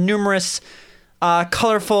numerous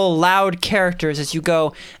colorful, loud characters as you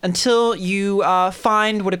go, until you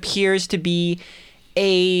find what appears to be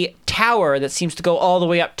a tower that seems to go all the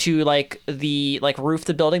way up to the roof of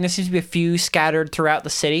the building. There seems to be a few scattered throughout the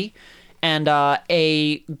city, and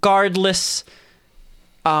a guardless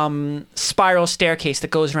spiral staircase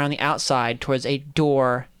that goes around the outside towards a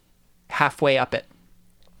door halfway up it.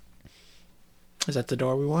 Is that the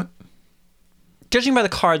door we want? Judging by the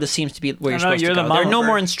card, this seems to be where you're No, supposed you're to the go. There are no mama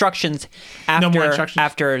more bird. instructions No more instructions?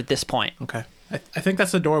 after this point. Okay. I think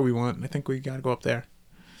that's the door we want. I think we got to go up there.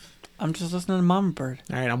 I'm just listening to Mama Bird.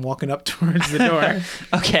 All right, I'm walking up towards the door.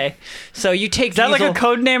 Okay, so you take Is that like a Dweezil-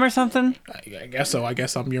 code name or something? I guess so. I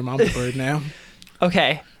guess I'm your mama bird now.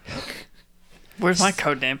 Okay, Where's my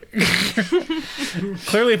code name?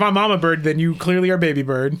 Clearly, if I'm mama bird, then you clearly are baby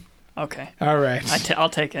bird. Okay. All right. I'll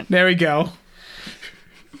take it. There we go.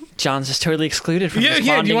 John's just totally excluded from this Do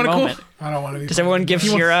you bonding want to moment. I don't want to be. Does everyone give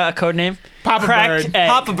Shira a code name? Papa Cracked bird. egg.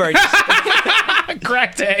 Papa Bird.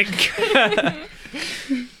 Cracked egg.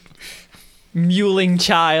 Mewling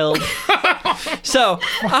child. So,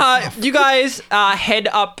 you guys head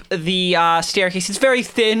up the staircase. It's very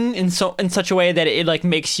thin in such a way that it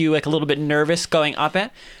makes you a little bit nervous going up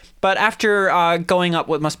it. But after going up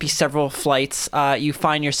what must be several flights, you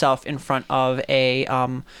find yourself in front of a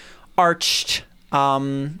arched,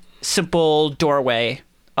 simple doorway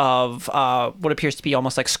of what appears to be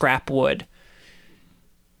almost like scrap wood.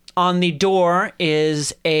 On the door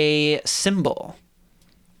is a symbol.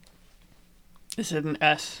 Is it an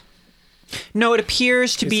S? No, it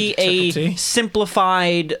appears to be it a triple a T?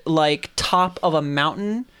 simplified, top of a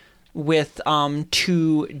mountain with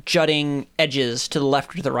two jutting edges to the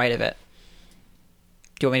left or to the right of it.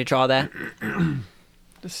 Do you want me to draw that?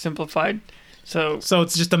 The simplified. So So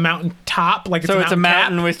it's just a mountain top, like it's a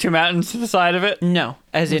mountain cap? with two mountains to the side of it. No,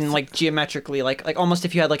 as in geometrically, like almost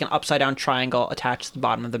if you had an upside down triangle attached to the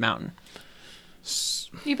bottom of the mountain.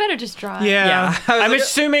 You better just draw it. Yeah. I'm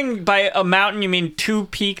assuming by a mountain you mean two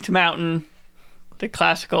peaked mountain, the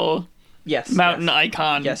classical Yes. mountain yes.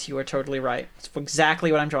 icon. Yes, you are totally right. It's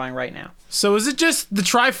exactly what I'm drawing right now. So is it just the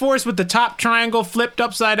Triforce with the top triangle flipped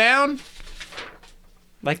upside down?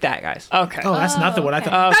 Like that, guys. Okay. Oh, that's not the one I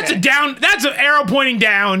thought. Okay. That's a down. That's an arrow pointing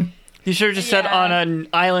down. You should have just said Yeah. on an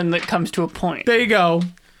island that comes to a point. There you go.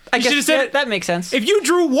 I You guess should have said that makes sense. if you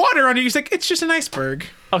drew water under, you're like it's just an iceberg.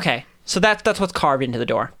 Okay, so that's what's carved into the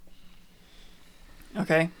door.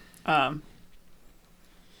 Okay.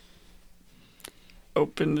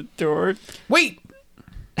 Open the door. Wait.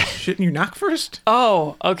 Shouldn't you knock first?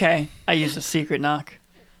 Oh, okay. I use a secret knock.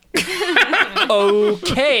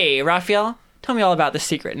 Okay, Raphael, tell me all about the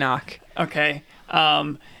secret knock. Okay.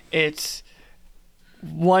 It's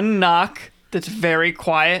one knock that's very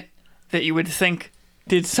quiet that you would think,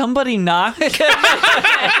 did somebody knock?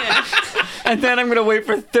 And then I'm going to wait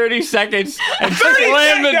for 30 sequence and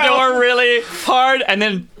slam the door really hard and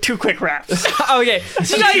then two quick raps. Okay,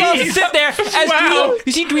 so you guys all sit there as Wow. Dweezil,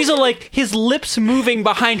 you see Dweezil his lips moving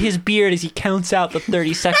behind his beard as he counts out the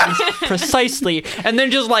 30 seconds precisely, and then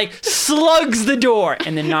just slugs the door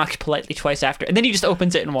and then knocks politely twice after, and then he just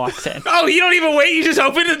opens it and walks in. Oh, you don't even wait. You just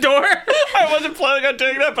open the door. I wasn't planning on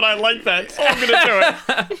doing that, but I like that, so I'm going to do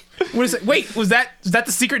it. What is it? Wait, was that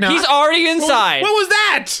the secret knock? He's already inside. What was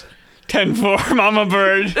that? 10-4, Mama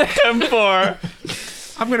Bird.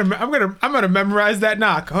 10-4. I'm gonna memorize that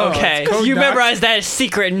knock. Oh, Okay, it's code you knock. memorize that as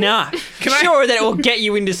secret knock. Sure that it will get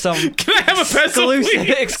you into some Can I have a pencil, please?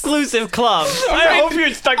 exclusive club. I hope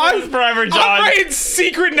you're stuck with this forever, John. I'm writing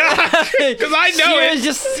secret knock because I know Shira's it.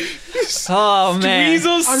 just. Oh man.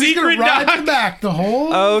 Weasel's I'm just secret gonna ride knock. the back the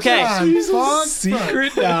whole Okay. time. Fuck.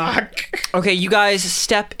 Secret knock. Okay, you guys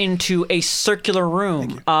step into a circular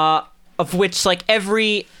room, of which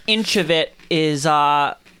every inch of it is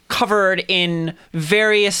covered in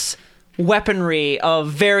various weaponry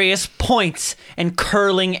of various points and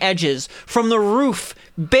curling edges. From the roof,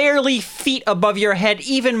 barely feet above your head,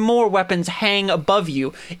 even more weapons hang above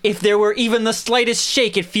you. If there were even the slightest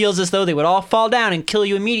shake, it feels as though they would all fall down and kill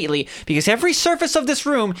you immediately, because every surface of this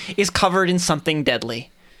room is covered in something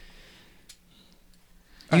deadly.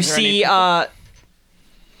 You there any see,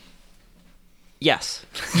 yes.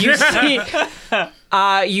 You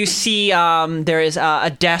see, there is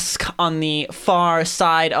a desk on the far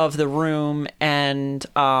side of the room, and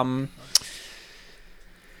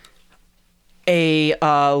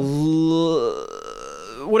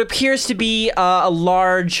what appears to be a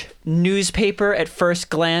large newspaper at first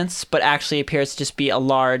glance, but actually appears to just be a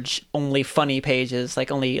large, only funny pages,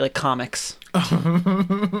 like only like comics.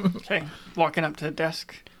 Okay, walking up to the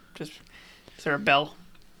desk. Just is there a bell?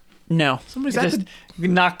 No. Somebody's You at just the.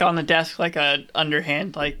 knock on the desk like a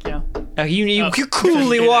underhand, like You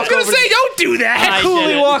coolly did walk that. over. Don't do that. I Coolly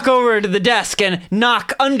did it. walk over to the desk and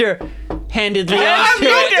knock underhandedly onto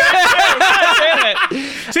it.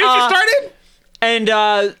 See what you started? And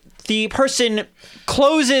the person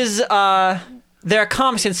closes their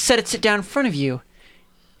comics and sets it down in front of you.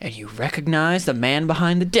 And you recognize the man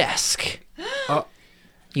behind the desk.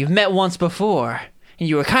 You've met once before, and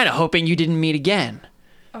you were kind of hoping you didn't meet again.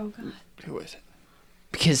 Oh god. Who is it?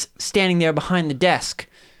 Because standing there behind the desk,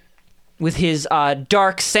 with his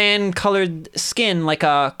dark sand-colored skin like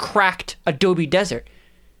a cracked adobe desert,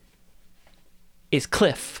 is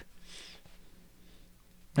Cliff.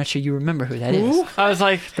 Not sure you remember who that is. I was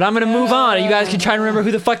like, But I'm going to move on, and you guys can try and remember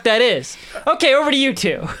who the fuck that is. Okay, over to you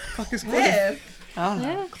two. I don't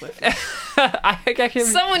know, Cliff. I can't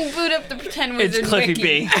Someone boot up the pretend wizard. It's Cliffy wiki.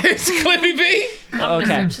 B. It's Clippy B.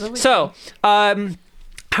 Okay. So,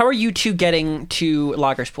 how are you two getting to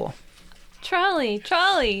Logger's Pool? Trolley.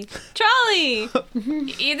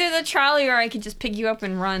 Either the trolley or I could just pick you up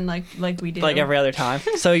and run like we did. Like every other time.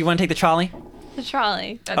 So you want to take the trolley? The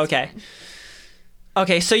trolley. That's Okay. fine.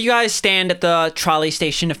 Okay, so you guys stand at the trolley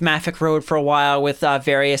station of Maffick Road for a while with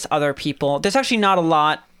various other people. There's actually not a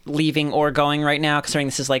lot leaving or going right now, considering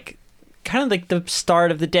this is like kind of like the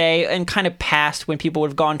start of the day and kind of past when people would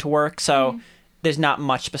have gone to work, so there's not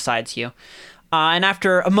much besides you. And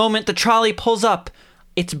after a moment, the trolley pulls up.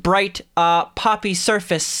 Its bright poppy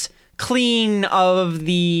surface, clean of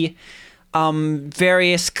the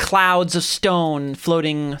various clouds of stone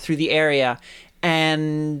floating through the area.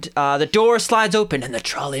 And the door slides open, and the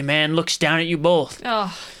trolley man looks down at you both.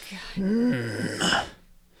 Oh,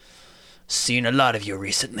 Seen a lot of you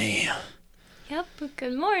recently. Yep.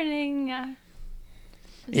 Good morning.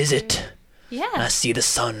 Is it? Yeah. I see the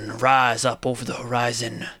sun rise up over the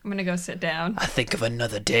horizon. I'm gonna go sit down. I think of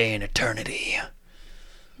another day in eternity.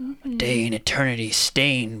 A day in eternity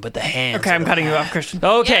stained with the hands. Okay, I'm of cutting you off, Christian.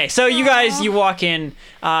 Okay, so you guys, you walk in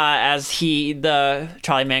as the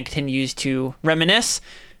trolley man continues to reminisce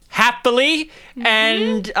happily,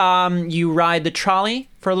 and you ride the trolley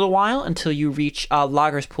for a little while until you reach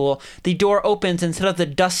Logger's Pool. The door opens, and instead of the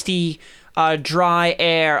dusty, dry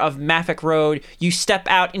air of Maffick Road, you step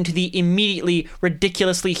out into the immediately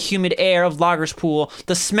ridiculously humid air of Logger's Pool,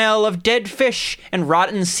 the smell of dead fish and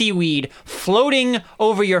rotten seaweed floating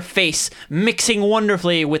over your face, mixing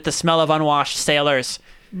wonderfully with the smell of unwashed sailors.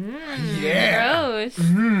 Yeah. Gross.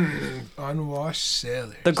 Unwashed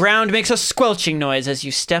sailor. The ground makes a squelching noise as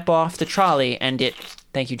you step off the trolley, and it...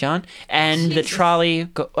 Thank you, John. And the trolley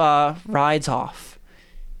rides off.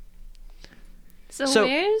 So-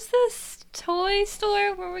 Where's this toy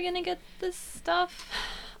store where we're gonna get this stuff?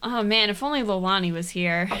 Oh man, if only Lolani was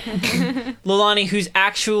here. Lolani, whose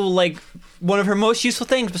actual, like, one of her most useful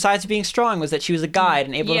things besides being strong was that she was a guide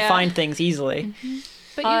and able to Yeah. find things easily.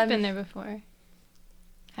 But Um, you've been there before.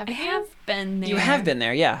 I have been there. You have been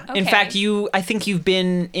there, yeah. In Okay. fact, I think you've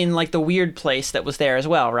been in, like, the weird place that was there as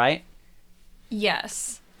well, right?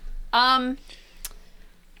 Yes.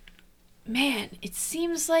 Man, it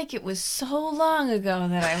seems like it was so long ago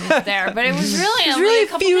that I was there, but it was really only really a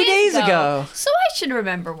couple few days days ago. So I should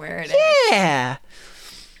remember where it is. Yeah.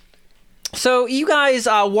 So you guys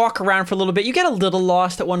walk around for a little bit. You get a little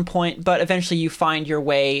lost at one point, but eventually you find your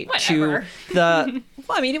way Whatever. to the...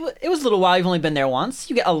 Well, I mean, it was a little while. You've only been there once.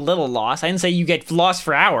 You get a little lost. I didn't say you get lost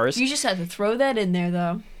for hours. You just had to throw that in there,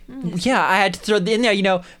 though. Yeah, I had to throw it in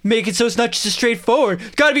there, make it so it's not just a straightforward.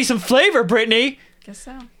 Gotta be some flavor, Brittany. Guess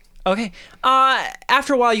so. Okay.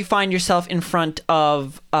 After a while, you find yourself in front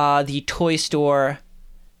of the toy store.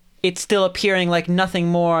 It's still appearing like nothing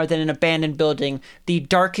more than an abandoned building. The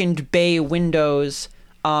darkened bay windows,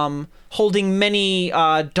 holding many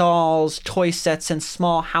dolls, toy sets, and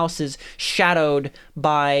small houses shadowed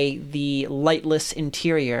by the lightless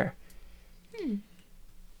interior.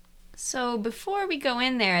 So before we go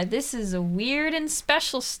in there, this is a weird and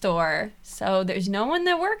special store. So there's no one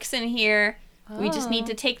that works in here. We just need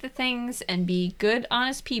to take the things and be good,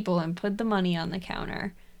 honest people and put the money on the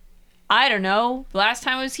counter. I don't know. Last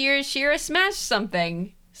time I was here, Shira smashed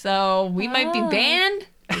something. So we might be banned.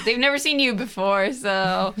 They've never seen you before,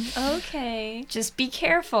 so Okay. just be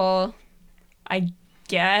careful. I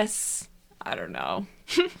guess. I don't know.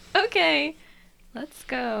 Okay. Let's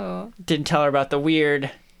go. Didn't tell her about the weird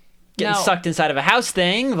getting No. sucked inside of a house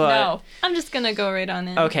thing, but... No. I'm just gonna go right on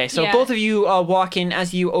in. Okay, so Yeah. both of you walk in.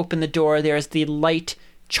 As you open the door, there's the light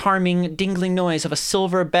charming, dingling noise of a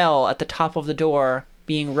silver bell at the top of the door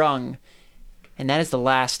being rung. And that is the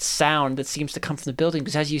last sound that seems to come from the building,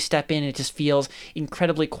 because as you step in, it just feels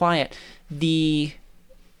incredibly quiet. There's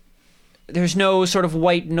no sort of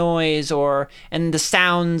white noise, and the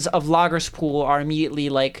sounds of Lagerspool are immediately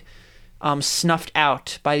like snuffed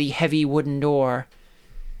out by the heavy wooden door.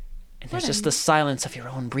 And there's just the silence of your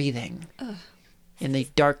own breathing in the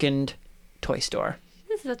darkened toy store.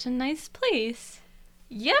 This is such a nice place.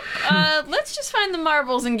 Yep. Let's just find the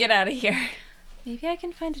marbles and get out of here. Maybe I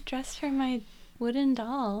can find a dress for my wooden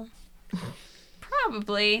doll.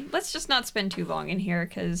 Probably. Let's just not spend too long in here,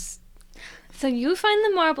 because... So you find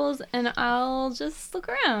the marbles, and I'll just look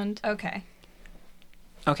around. Okay.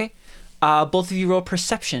 Okay. Both of you roll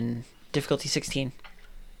perception, difficulty 16.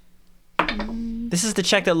 This is the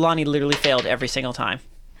check that Lonnie literally failed every single time.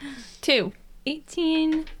 2.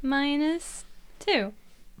 18 minus 2.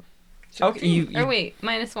 Okay, Or wait,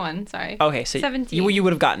 minus 1, sorry. Okay, so 17. you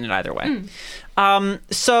would have gotten it either way.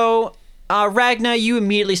 Ragna, you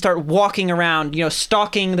immediately start walking around,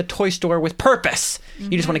 stalking the toy store with purpose. You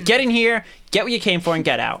just want to get in here, get what you came for, and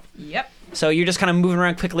get out. Yep. So you're just kind of moving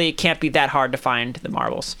around quickly. It can't be that hard to find the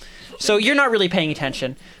marbles. So you're not really paying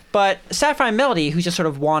attention. But Sapphire and Melody, who's just sort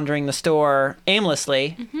of wandering the store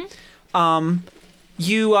aimlessly,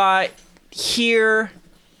 you hear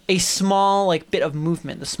a small bit of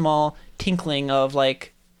movement, the small tinkling of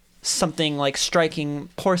something striking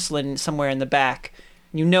porcelain somewhere in the back.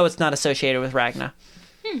 You know it's not associated with Ragna.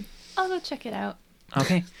 I'll go check it out.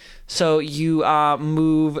 Okay. So you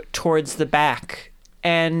move towards the back,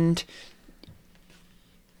 and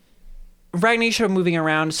Ragna, you start moving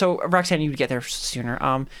around. So Roxanne, you'd get there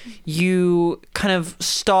sooner. You kind of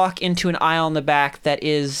stalk into an aisle in the back that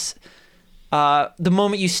is, the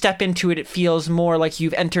moment you step into it, it feels more like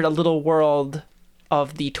you've entered a little world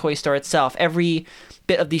of the toy store itself. Every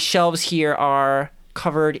bit of these shelves here are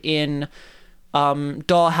covered in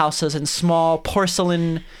doll houses and small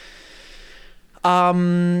porcelain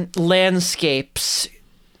landscapes,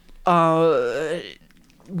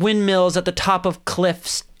 windmills at the top of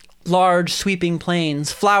cliffs, large sweeping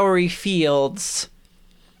plains, flowery fields.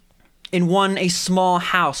 In one, a small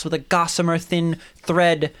house with a gossamer thin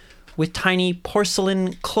thread with tiny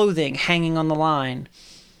porcelain clothing hanging on the line.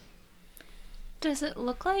 Does it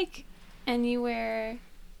look like anywhere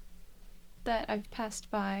that I've passed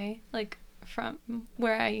by, from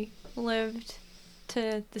where I lived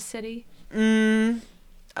to the city? No,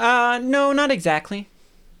 not exactly.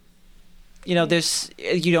 You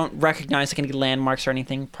don't recognize any landmarks or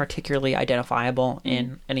anything particularly identifiable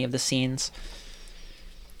in any of the scenes.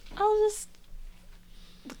 I'll just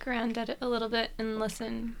look around at it a little bit and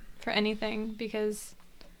listen for anything, because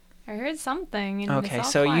I heard something. And Okay, it's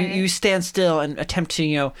all so quiet. you stand still and attempt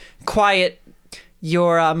to, quiet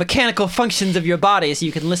your mechanical functions of your body so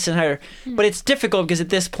you can listen to her. But it's difficult because at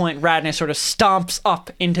this point, Radna sort of stomps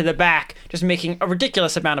up into the back, just making a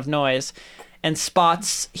ridiculous amount of noise, and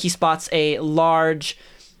he spots a large,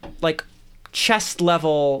 chest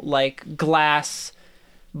level, glass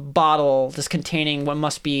bottle just containing what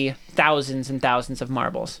must be thousands and thousands of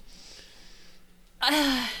marbles.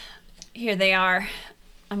 Here they are.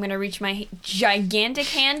 I'm going to reach my gigantic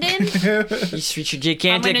hand in. You just reach your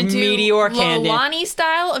gigantic I'm gonna do meteor hand in. Lolani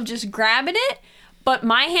style of just grabbing it, but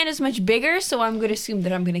my hand is much bigger, so I'm going to assume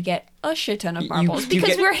that I'm going to get a shit ton of marbles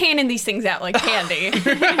because we're handing these things out like candy.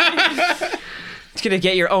 It's gonna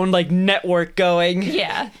get your own network going.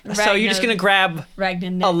 Yeah. So you're just gonna grab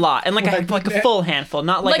Ragnar a lot and a full handful,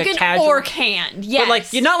 not like a an casual. orc hand. Yes.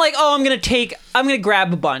 But you're not I'm gonna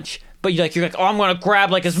grab a bunch. But you're I'm gonna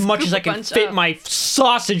grab as much as I can bunch fit up. my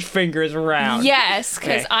sausage fingers around. Yes,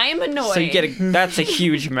 because Okay. I am annoyed. So you get that's a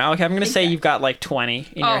huge amount. Okay, I'm gonna say you've got 20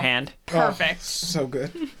 in your hand. Perfect. So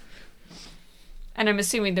good. And I'm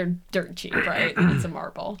assuming they're dirt cheap, right? It's a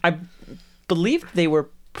marble. I believe they were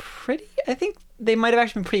pretty. I think they might have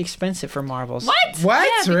actually been pretty expensive for marbles. What? What? Yeah,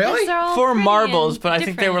 because Really? they're all For pretty marbles, and but I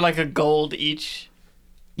think they were different. a gold each.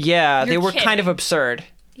 Yeah, they You're were kind kidding. of absurd.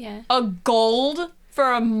 Yeah. A gold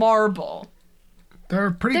for a marble. They're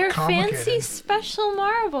pretty They're complicated. fancy special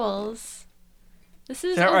marbles. This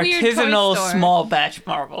is They're a weird toy artisanal store. small batch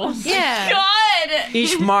marbles. Yeah. God!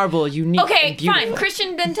 Each marble unique. Okay, and beautiful. fine.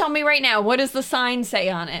 Christian, then tell me right now, what does the sign say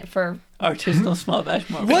on it for... Artisanal small batch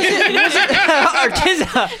marbles.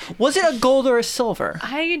 Was it a gold or a silver?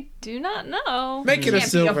 I do not know. Make it a Can't be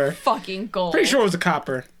silver. a fucking gold. Pretty sure it was a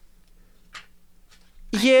copper.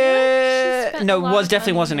 Yeah. spent No, a it lot was of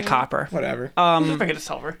definitely money wasn't a here. copper. Whatever. Just make it a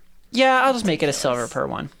silver. Yeah, I'll just make it a silver per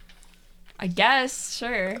one. I guess,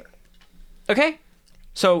 sure. Okay.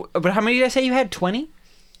 So, but how many did I say you had? 20?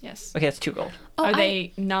 Yes. Okay, that's 2 gold. Are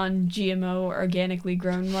they non-GMO organically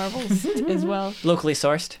grown marbles as well? Locally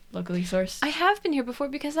sourced. Locally sourced? I have been here before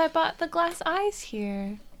because I bought the glass eyes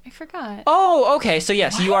here. I forgot. Oh, okay. So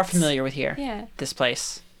yes, you are familiar with here. Yeah. This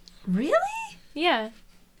place. Really? Yeah.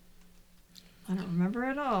 I don't remember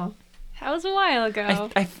at all. That was a while ago.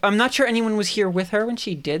 I'm not sure anyone was here with her when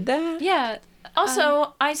she did that. Yeah.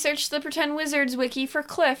 Also, I searched the Pretend Wizards wiki for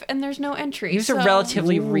Cliff, and there's no entry. It was a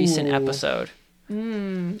relatively recent episode.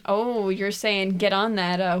 Oh, you're saying get on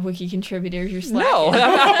that, wiki contributors. You're slacking.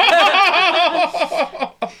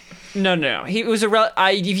 No. No. He was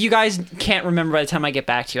if you guys can't remember by the time I get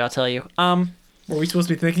back to you, I'll tell you. Were we supposed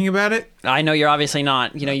to be thinking about it? I know you're obviously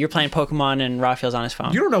not. You know, you're playing Pokemon and Raphael's on his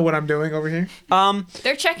phone. You don't know what I'm doing over here.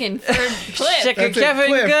 They're checking for Cliff. Check That's it, Kevin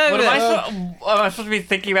Cliff. Good. What am I supposed to be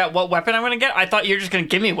thinking about what weapon I'm going to get? I thought you were just going to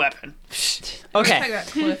give me a weapon. Okay.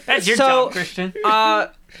 Cliff. That's your So- job, Christian.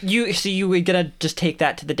 You were gonna just take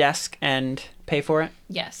that to the desk and pay for it?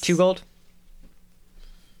 Yes. 2 gold?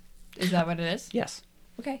 Is that what it is? Yes.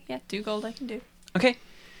 Okay, yeah, 2 gold I can do. Okay.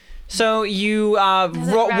 So you that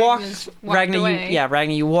walk, Ragnar's walked Ragnar. away.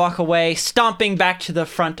 Ragnar. You walk away, stomping back to the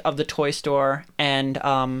front of the toy store, and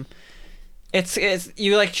it's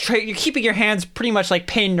you like you're keeping your hands pretty much like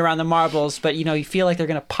pinned around the marbles, but you know you feel like they're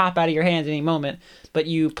gonna pop out of your hands any moment. But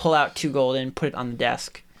you pull out 2 gold and put it on the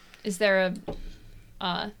desk. Is there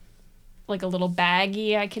like a little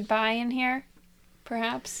baggie I could buy in here?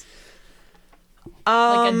 Perhaps?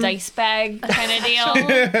 Like a dice bag kind of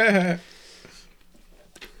deal?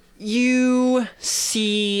 You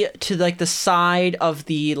see to like the side of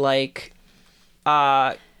the like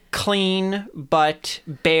clean but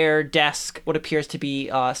bare desk what appears to be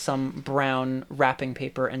some brown wrapping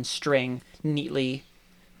paper and string neatly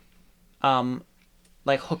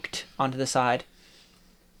like hooked onto the side.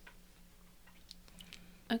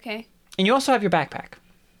 Okay. And you also have your backpack.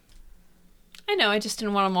 I know, I just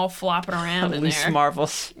didn't want them all flopping around in Loose there.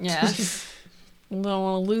 marbles. Yeah. Don't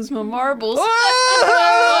want to lose my marbles. Oh!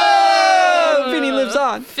 Vinny lives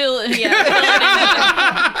on. Fill it in.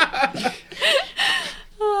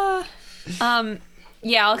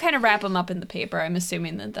 Yeah, I'll kind of wrap them up in the paper. I'm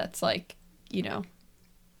assuming that that's like, you know,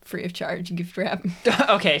 free of charge gift wrap.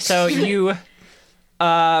 Okay, so you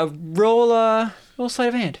roll sleight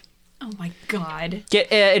of hand. Oh my god.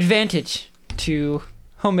 Get advantage to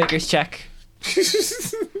homemaker's check.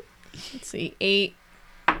 Let's see. 8,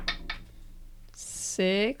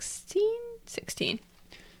 16.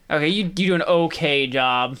 Okay, you do an okay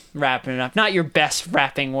job wrapping it up. Not your best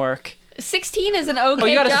wrapping work. 16 is an okay Oh,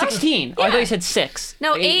 you got job. a 16. Oh, I thought you said 6.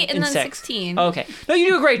 No, 8 and then 6. 16. Okay. No, you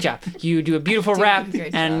do a great job. You do a beautiful Do a wrap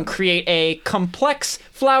great and job. create a complex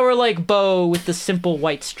flower-like bow with the simple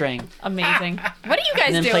white string. Amazing. What are you guys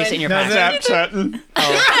And then doing? place it in your Now pack. Snapchatting.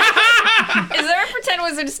 Is there a Pretend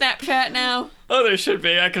Wizard Snapchat now? Oh, there should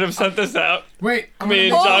be. I could have sent this out. Wait, I'm Me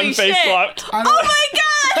and gonna, Holy John face shit. swapped. I don't, Oh my god!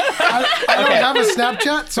 I don't have a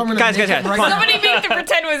Snapchat, so I'm gonna Guys, make guys, it right come on. now. Somebody make the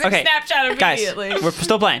Pretend Wizard Okay. Snapchat Guys, immediately. we're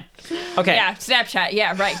still playing. Okay. Yeah, Snapchat.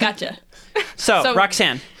 Yeah, right. Gotcha. So, So-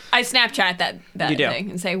 Roxanne. I Snapchat that You do.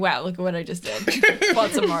 thing and say, "Wow, look at what I just did!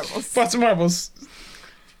 Bought some marbles." Bought some marbles.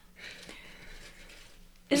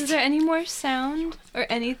 Is there any more sound or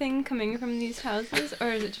anything coming from these houses,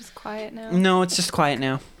 or is it just quiet now? No, it's just quiet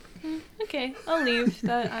now. Okay, I'll leave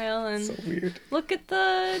that aisle and So weird. look at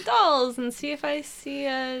the dolls and see if I see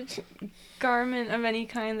a garment of any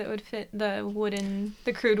kind that would fit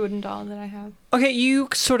the crude wooden doll that I have. Okay, you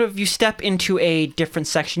step into a different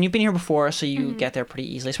section. You've been here before, so you get there pretty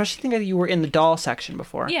easily. Especially thinking that you were in the doll section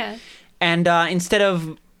before. Yeah. And instead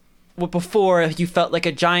of what before you felt like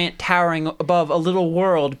a giant towering above a little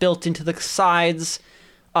world built into the sides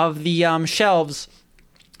of the shelves,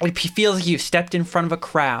 it feels like you've stepped in front of a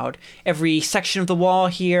crowd. Every section of the wall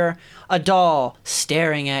here, a doll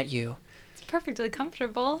staring at you. It's perfectly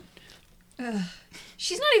comfortable.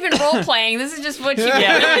 She's not even role playing. This is just what she did.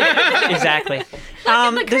 Yeah, exactly.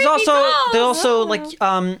 There's creepy also dolls. like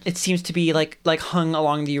it seems to be like hung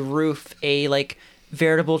along the roof a like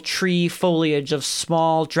veritable tree foliage of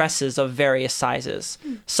small dresses of various sizes.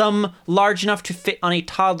 Some large enough to fit on a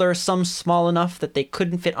toddler, some small enough that they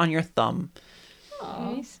couldn't fit on your thumb.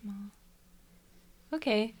 Very small.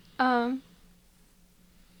 Okay. I'll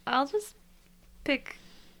just pick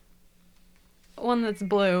one that's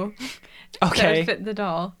blue. That Okay. would fit the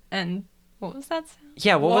doll. And what was that sound?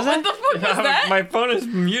 Yeah, what was What that? the fuck was that? My phone is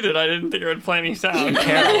muted. I didn't think it would play any sound.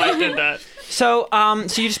 Terrible. I did that. So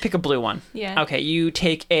you just pick a blue one. Yeah. Okay, you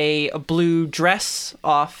take a blue dress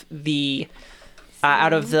off the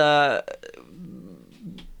out of the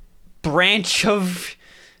branch of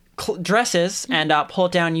dresses and pull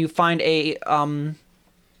it down. You find a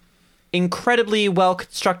incredibly well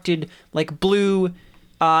constructed, like blue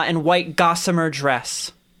and white gossamer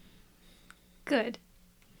dress. Good.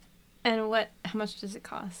 And how much does it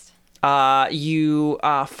cost? You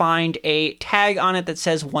find a tag on it that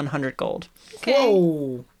says 100 gold. Okay.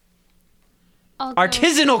 Whoa. I'll go-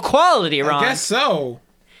 Artisanal quality, Ron. I guess so.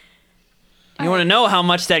 You want to know how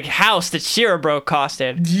much that house that Shira broke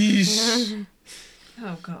costed? Yeesh.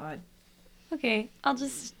 Oh God. Okay, I'll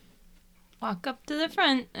just walk up to the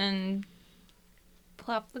front and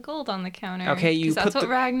plop the gold on the counter. Okay, you 'cause put that's what the-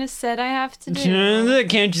 Ragnar said I have to do.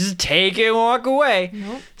 Can't just take it and walk away.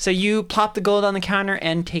 Nope. So you plop the gold on the counter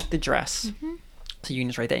and take the dress. So you can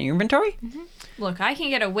just write that in your inventory. Look, I can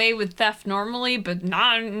get away with theft normally, but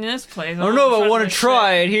not in this place. I don't know if I want to trust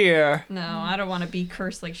try this it here. shit. No, I don't want to be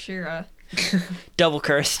cursed like Shira. Double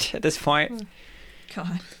cursed at this point.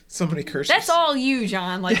 God. So many curses. That's all you,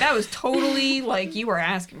 John. Like, that was totally, like, you were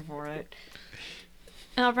asking for it.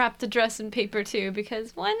 And I'll wrap the dress in paper too,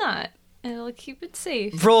 because why not? It'll keep it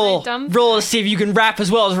safe. Roll My dumb to see if you can rap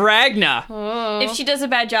as well as Ragnar. Oh. If she does a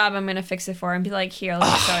bad job, I'm going to fix it for her and be like, here,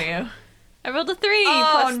 let me show you. I rolled a 3.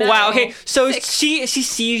 Oh, plus no. Wow. Okay. So 6. she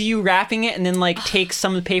sees you wrapping it and then like takes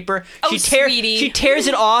some of the paper. Oh, sweetie. She tears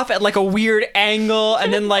it off at like a weird angle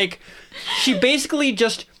and then like she basically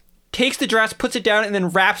just takes the dress, puts it down, and then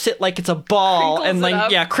wraps it like it's a ball Crinkles and it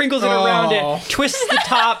like up. crinkles it around Oh. it, twists the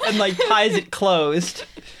top and like ties it closed.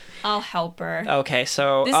 I'll help her. Okay.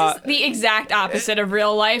 So This is the exact opposite of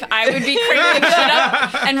real life. I would be crinkling shit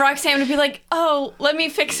up, and Roxanne would be like, "Oh, let me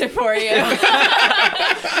fix it for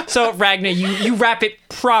you." so Ragnar, you wrap it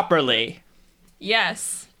properly.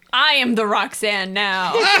 Yes, I am the Roxanne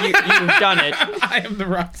now. You've done it. I am the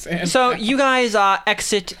Roxanne. So you guys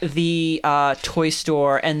exit the toy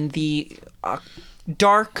store, and the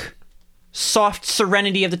dark, soft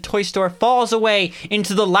serenity of the toy store falls away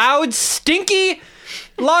into the loud, stinky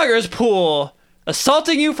Lager's pool,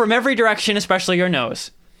 assaulting you from every direction, especially your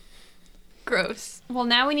nose. Gross. Well,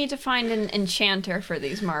 now we need to find an enchanter for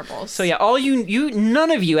these marbles. So yeah, all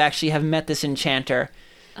none of you actually have met this enchanter.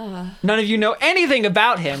 None of you know anything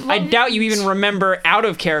about him. I doubt you even remember out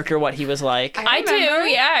of character what he was like. I do. remember.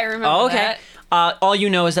 Yeah, I remember Oh, okay. that. All you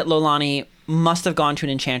know is that Lolani must have gone to an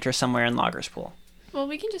enchanter somewhere in Lager's pool. Well,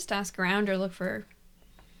 we can just ask around or look for.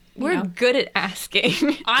 We're know. good at asking.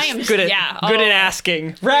 I am Good at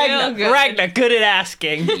asking. Ragnar, good. good at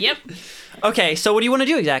asking. Yep. Okay, so what do you want to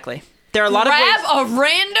do exactly? There are a lot of Grab ways. a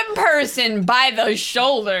random person by the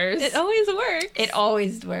shoulders. It always works. It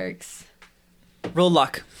always works. Roll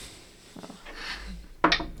luck.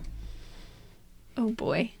 Oh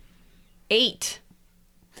boy. 8.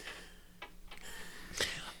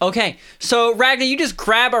 Okay, so Ragnar, you just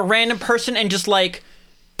grab a random person and just like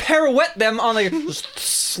pirouette them on the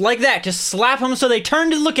just like that. Just slap them so they turn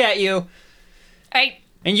to look at you, and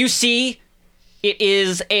you see it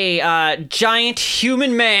is a giant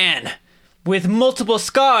human man with multiple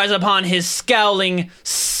scars upon his scowling,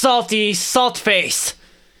 salty salt face.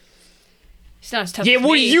 It's not as tough Yeah, as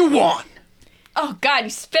what do me. you want? Oh god, you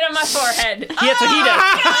spit on my forehead. That's what he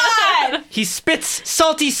does. He spits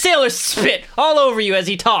salty sailor spit all over you as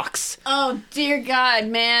he talks. Oh dear God,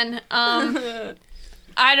 man.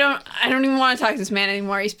 I don't even want to talk to this man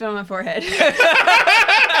anymore. He spit on my forehead. Sorry,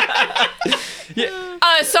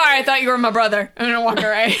 I thought you were my brother. I'm gonna walk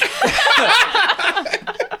away.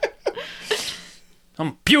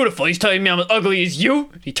 I'm beautiful. He's telling me I'm as ugly as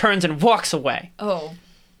you. He turns and walks away. Oh,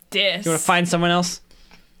 dis. You want to find someone else?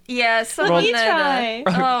 Yeah, someone me that.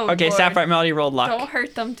 try. Oh, Okay, boy. Sapphire Melody rolled luck. Don't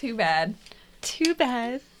hurt them too bad. Too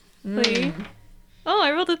bad. Oh,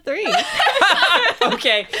 I rolled a 3.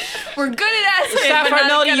 Okay, We're good at asking. but Sapphire not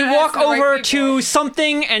Melody, good you at walk asking the right over people. to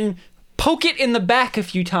something and poke it in the back a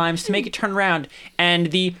few times to make it turn around, and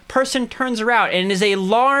the person turns around, and it is a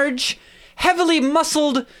large, heavily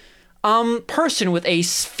muscled person with a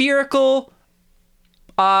spherical,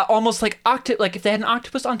 almost like like if they had an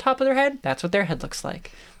octopus on top of their head, that's what their head looks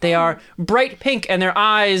like. They are bright pink, and their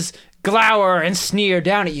eyes glower and sneer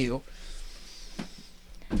down at you.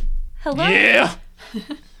 Hello. Yeah.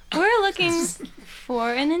 We're looking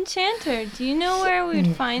for an enchanter. Do you know where we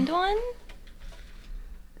would find one?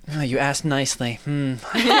 Oh, you asked nicely. We're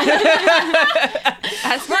good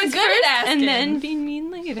at asking. And then be mean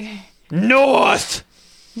later. North.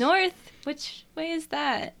 North? Which way is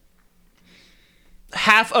that?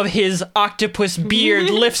 Half of his octopus beard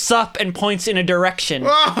lifts up and points in a direction.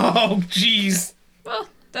 Oh, jeez. Well,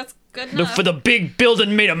 that's good Look enough. for the big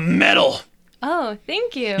building made of metal. Oh,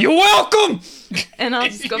 thank you. You're welcome. And I'll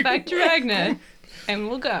just go back to Ragnar. And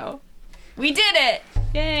we'll go. We did it!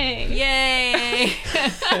 Yay. Yay!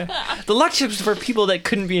 The The luck chips for people that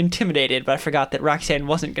couldn't be intimidated, but I forgot that Roxanne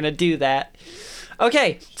wasn't going to do that.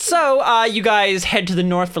 Okay, so you guys head to the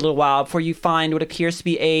north for a little while before you find what appears to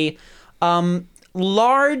be a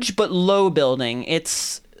large but low building.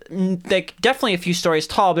 It's like definitely a few stories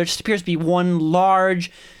tall, but it just appears to be one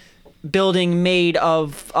large building made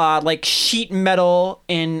of like sheet metal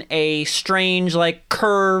in a strange like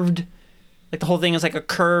curved, like the whole thing is like a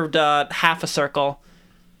curved half a circle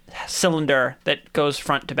cylinder that goes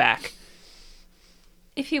front to back.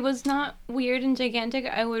 If he was not weird and gigantic,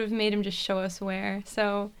 I would have made him just show us where.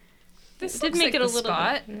 So This did looks make like it a the little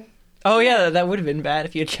spot. bit. Oh yeah, that would have been bad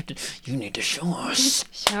if you had kept it. You need to show us.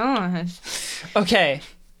 Show us. Okay.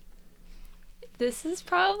 This is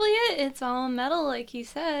probably it. It's all metal, like you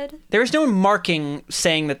said. There is no marking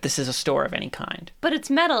saying that this is a store of any kind. But it's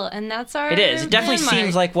metal, and that's our It is. It definitely landmark.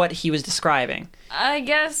 seems like what he was describing. I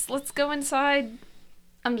guess let's go inside.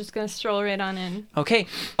 I'm just gonna stroll right on in. Okay.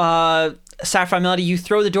 Sapphire Melody, you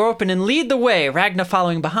throw the door open and lead the way, Ragna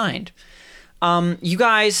following behind. You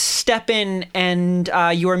guys step in, and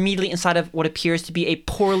you are immediately inside of what appears to be a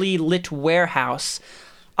poorly lit warehouse.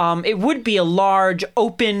 It would be a large,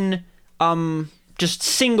 open, just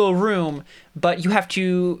single room, but you have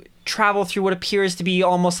to travel through what appears to be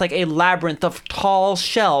almost like a labyrinth of tall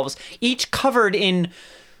shelves, each covered in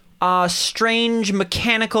strange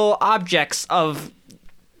mechanical objects of...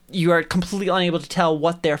 You are completely unable to tell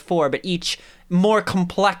what they're for, but each more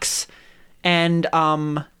complex and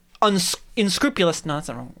unscrupulous. No, that's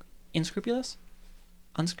not wrong. Inscrupulous?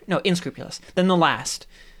 Inscrupulous than the last.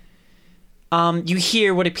 You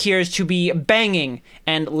hear what appears to be banging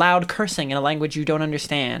and loud cursing in a language you don't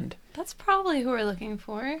understand. That's probably who we're looking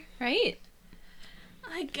for, right?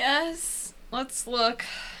 I guess. Let's look.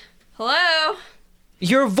 Hello?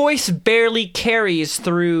 Your voice barely carries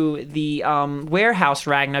through the warehouse,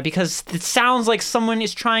 Ragna, because it sounds like someone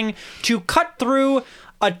is trying to cut through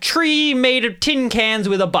a tree made of tin cans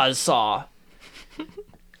with a buzzsaw.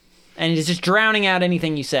 And it is just drowning out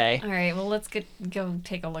anything you say. All right, well, let's go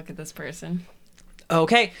take a look at this person.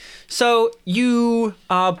 Okay, so you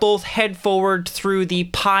both head forward through the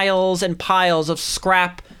piles and piles of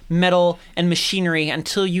scrap, metal, and machinery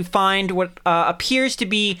until you find what appears to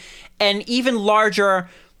be an even larger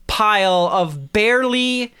pile of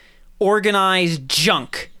barely organized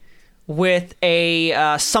junk with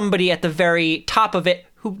a somebody at the very top of it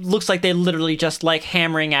who looks like they literally just like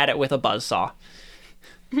hammering at it with a buzzsaw.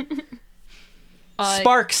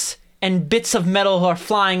 Sparks and bits of metal are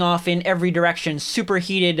flying off in every direction,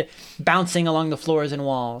 superheated, bouncing along the floors and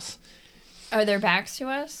walls. Are their backs to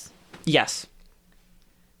us? Yes.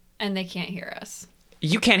 And they can't hear us.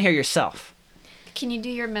 You can't hear yourself. Can you do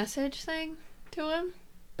your message thing to him?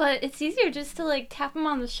 But it's easier just to like tap him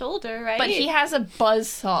on the shoulder, right? But he has a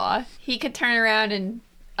buzzsaw. He could turn around and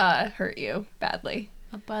hurt you badly.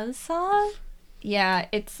 a buzzsaw. Yeah,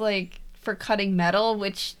 it's like for cutting metal,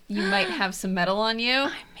 which you might have some metal on you.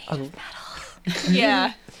 I'm made of metal.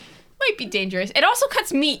 Yeah. Might be dangerous. It also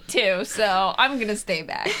cuts meat too, so I'm gonna stay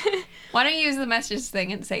back. Why don't you use the message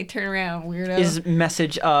thing and say turn around, weirdo? Is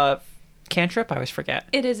message cantrip? I always forget.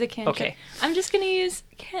 It is a cantrip. Okay. I'm just gonna use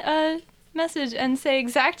message and say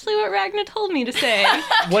exactly what Ragna told me to say.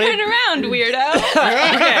 What Turn around, weirdo.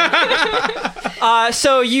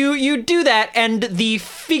 So you do that, and the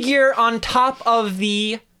figure on top of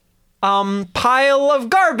the pile of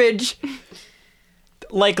garbage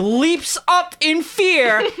like leaps up in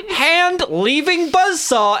fear, hand leaving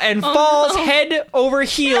buzzsaw, and falls head over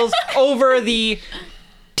heels over the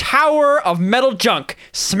tower of metal junk,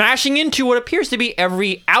 smashing into what appears to be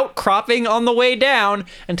every outcropping on the way down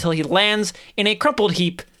until he lands in a crumpled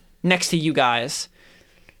heap next to you guys.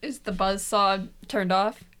 Is the buzzsaw turned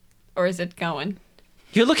off? Or is it going?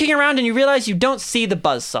 You're looking around and you realize you don't see the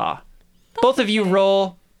buzzsaw. Both of you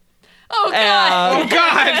roll. Oh god! Oh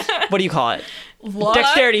God! What do you call it? Luck?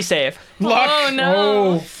 Dexterity save. Luck. Oh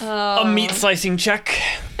no! Oh. A meat slicing check.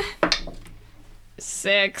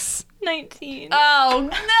 6. 19. Oh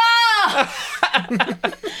no!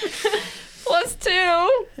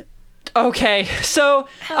 +2. Okay, so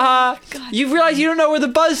you realize you don't know where the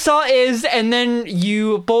buzzsaw is, and then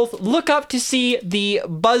you both look up to see the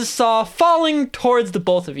buzzsaw falling towards the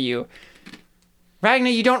both of you. Ragna,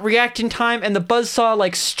 you don't react in time, and the buzzsaw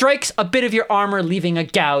like strikes a bit of your armor, leaving a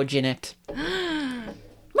gouge in it. My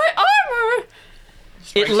armor!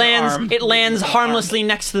 It arm. lands harmlessly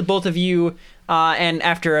next to the both of you, and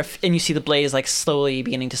and you see the blaze like slowly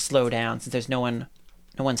beginning to slow down since there's no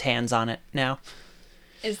one's hands on it now.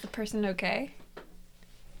 Is the person okay?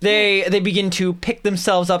 They begin to pick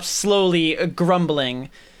themselves up slowly,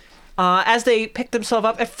 grumbling. As they pick themselves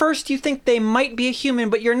up, at first you think they might be a human,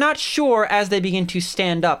 but you're not sure as they begin to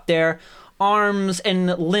stand up. Their arms and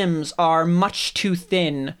limbs are much too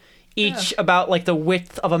thin, each about like the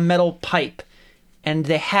width of a metal pipe. And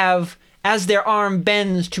they have, as their arm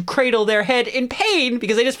bends to cradle their head in pain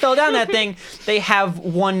because they just fell down that thing, they have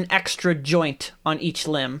one extra joint on each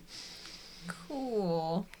limb.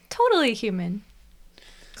 Cool. Totally human.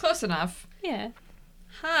 Close enough. Yeah.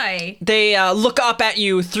 Hi. They look up at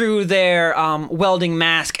you through their welding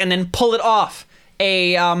mask and then pull it off.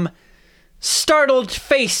 A startled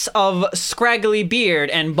face of scraggly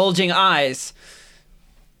beard and bulging eyes.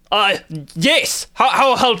 Yes.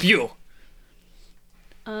 How help you?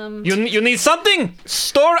 You need something?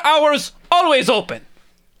 Store hours always open.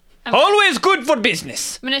 Always good for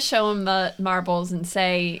business. I'm gonna show him the marbles and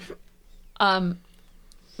say,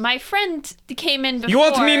 my friend came in before. You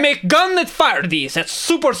want me make gun that fire these at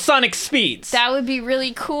supersonic speeds? That would be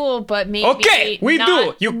really cool, but maybe Okay, we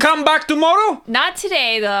do. You come back tomorrow? Not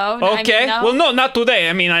today, though. Okay. I mean, no. Well, no, not today.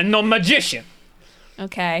 I mean, I'm no magician.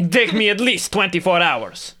 Okay. Take me at least 24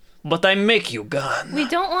 hours. But I make you gun. We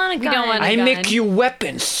don't want a gun. We don't want a I gun. make you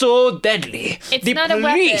weapons so deadly. It's the not a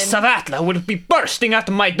police weapon. of Atla will be bursting at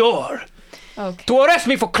my door Okay. to arrest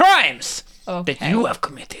me for crimes Okay. that you have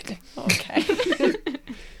committed. Okay.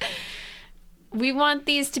 We want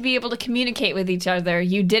these to be able to communicate with each other.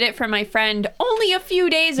 You did it for my friend only a few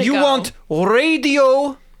days ago. You want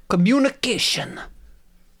radio communication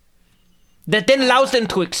that then allows them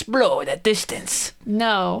to explode at distance.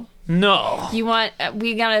 No. No. You want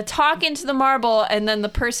we gotta talk into the marble, and then the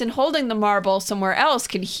person holding the marble somewhere else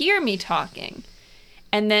can hear me talking,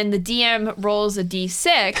 and then the DM rolls a d6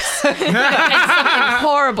 and something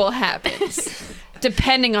horrible happens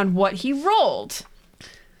depending on what he rolled.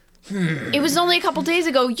 It was only a couple days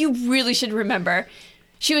ago. You really should remember.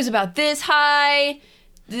 She was about this high,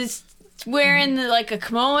 this wearing like a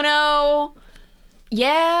kimono.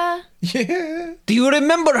 Yeah. Yeah. Do you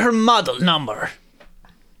remember her model number?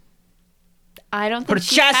 I don't Her think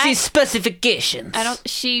she chassis had- specifications? I don't.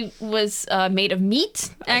 She was made of meat.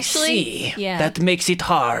 Actually, I see. yeah, That makes it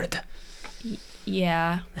hard.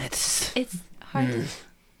 yeah. That's It's hard to...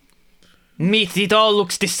 meat. It all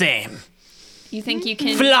looks the same. You think you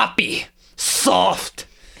can? Floppy, soft.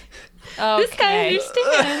 Okay. This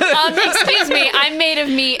guy understands. Excuse me. I'm made of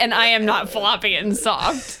meat, and I am not floppy and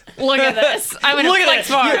soft. Look at this. I'm gonna Look at flex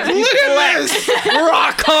this. hard. Look at this.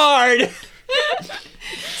 Rock hard.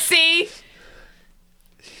 See?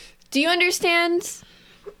 Do you understand?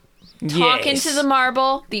 Talk Yes. into the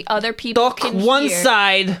marble. The other people Talk can one hear,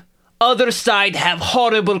 side, other side have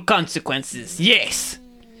horrible consequences. Yes.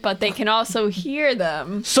 but they can also hear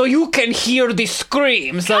them. So you can hear the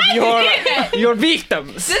screams of your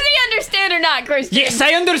victims. Does he understand or not, Kirsten? Yes,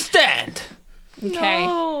 I understand. Okay.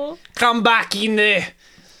 No. Come back in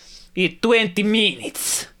 20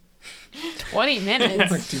 minutes. 20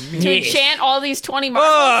 minutes. to Yes. enchant all these 20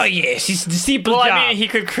 marbles. Oh, yes, it's the simple Well, job. I mean, he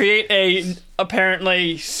could create a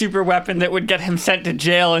apparently super weapon that would get him sent to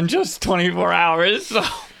jail in just 24 hours. So.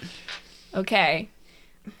 Okay.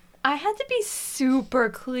 I had to be super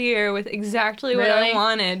clear with exactly what Really? I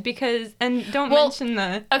wanted because, and don't Well, mention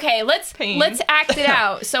the. Okay, let's Pain. act it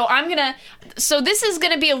out. So this is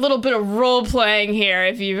gonna be a little bit of role playing here,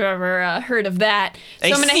 if you've ever heard of that. So I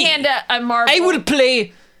I'm gonna see. hand a marble. I will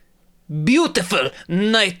play beautiful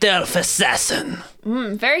night elf assassin.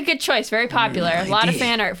 Very good choice. Very popular. A lot of did.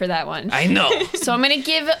 fan art for that one. I know. So I'm gonna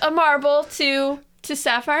give a marble to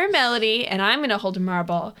Sapphire Melody, and I'm gonna hold a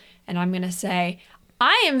marble, and I'm gonna say,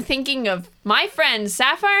 I am thinking of my friend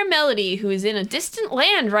Sapphire Melody, who is in a distant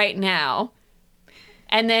land right now.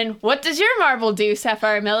 And then, what does your marble do,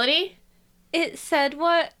 Sapphire Melody? It said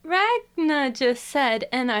what Ragna just said,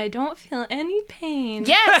 and I don't feel any pain.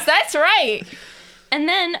 Yes, that's right. And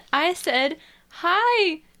then I said,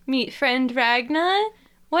 "Hi, meet friend Ragna.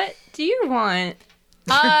 What do you want?"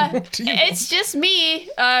 do you It's just me,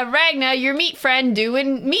 Ragna, your meat friend,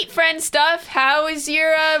 doing meat friend stuff. How is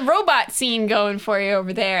your robot scene going for you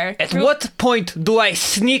over there? At what point do I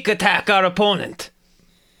sneak attack our opponent?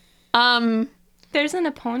 There's an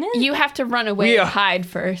opponent. You have to run away We and are- hide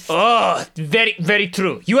first. Oh, very, very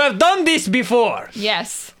true. You have done this before.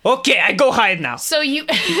 Yes. Okay, I go hide now. So you,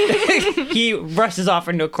 He rushes off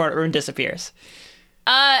into a corner and disappears.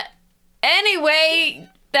 anyway,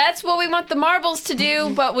 that's what we want the marbles to do,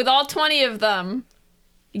 but with all 20 of them.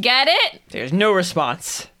 You get it? There's no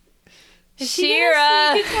response. Is she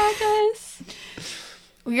gonna sneak attack us?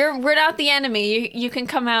 We're not the enemy. You can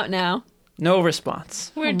come out now. No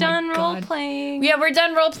response. We're my done role God. playing. Yeah, we're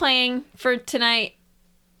done role playing for tonight.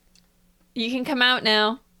 You can come out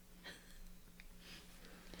now.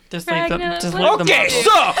 Just leave them. Ragnar, Just what- leave them Okay,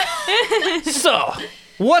 up. so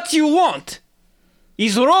what you want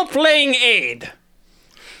is role-playing aid.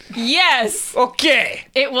 Yes, Okay.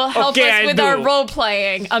 it will help Okay, us I with our do. role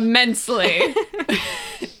playing immensely.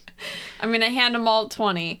 I'm gonna hand them all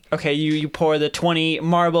 20. Okay, you pour the 20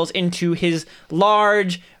 marbles into his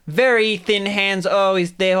large, very thin hands. Oh,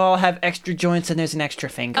 they all have extra joints and there's an extra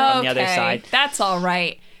finger on the other side. That's all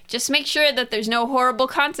right. Just make sure that there's no horrible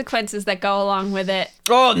consequences that go along with it.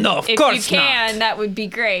 Oh, no, of If course you can, not. that would be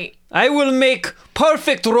great. I will make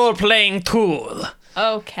perfect role-playing tool.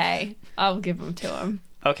 Okay, I'll give them to him.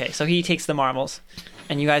 Okay, so he takes the marbles.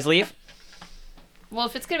 And you guys leave? Well,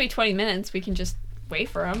 if it's gonna be 20 minutes, we can just wait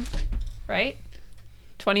for him, right?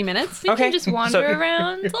 20 minutes? We Okay, can just wander so-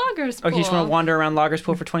 around Logger's Pool. Okay, you just want to wander around Logger's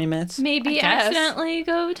Pool for 20 minutes? Maybe I guess. accidentally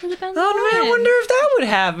go to the Benzo Oh, no, I Inn. wonder if that would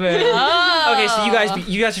happen. Oh. Okay, so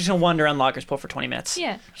you guys are just gonna wander around Logger's Pool for 20 minutes.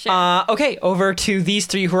 Yeah. Sure. Okay, over to these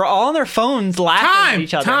three who are all on their phones laughing at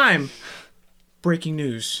each other. Time. Breaking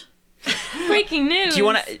news. Breaking news. Do you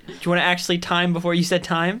want to actually time before you said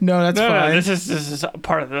time? No, that's No, fine. this is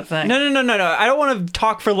part of the thing. No. I don't want to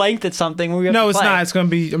talk for length at something. We have No, to it's play. not. It's gonna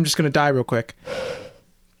be. I'm just gonna die real quick.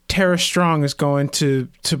 Tara Strong is going to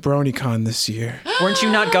BronyCon this year. Weren't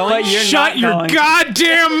you not going? But you're Shut not your going.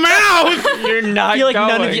 goddamn mouth! You're not I feel like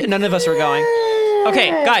going. none of us are going. Okay,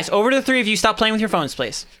 guys, over to the three of you. Stop playing with your phones,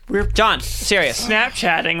 please. John, serious.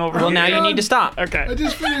 Snapchatting over Well, here. now you need to stop. Okay. I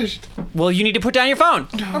just finished. Well, you need to put down your phone.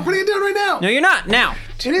 I'm putting it down right now. No, you're not. Now.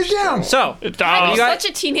 It is down. So, It's you guys- Such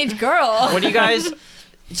a teenage girl. what do you guys...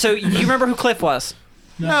 So, you remember who Cliff was?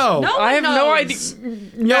 No. No I have one no knows. idea.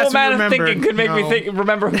 No Yes, we amount of remember. thinking could make me No.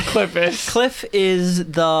 remember who Cliff is. Cliff is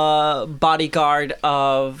the bodyguard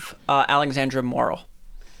of Alexandra Morrill.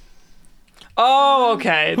 Oh,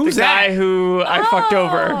 okay. Who's the guy that? who I fucked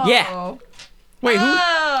over. Yeah. Wait,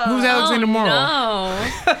 who's Alexander Morrill? No.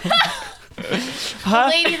 Huh? The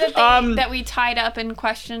lady that, that we tied up and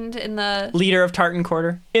questioned in the... Leader of Tartan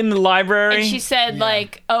Quarter. In the library. And she said,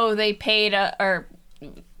 like, oh, they paid or,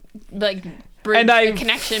 like, bridge And I the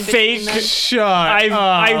connection fake- between them. Shut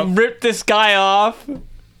I up. ripped this guy off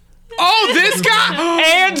Oh, this guy!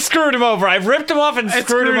 and screwed him over. I ripped him off and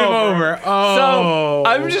screwed him over. Oh. So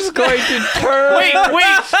I'm just going to turn. Wait. You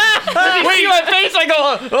see my face? I go,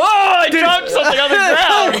 oh! I dropped something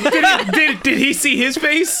on the ground. Did he see his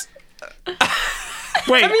face?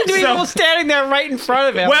 Wait. so- standing there right in front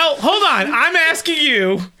of him. well, hold on. I'm asking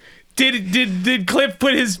you. Did Cliff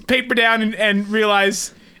put his paper down and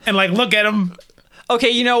realize and like look at him? Okay,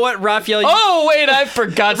 you know what, Raphael? Oh wait, I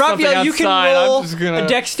forgot something Raphael, outside. you can roll I'm just gonna... a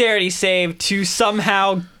dexterity save to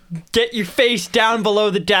somehow get your face down below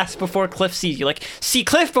the desk before Cliff sees you. Like, see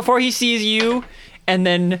Cliff before he sees you, and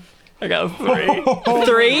then I got a 3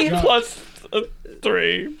 3. plus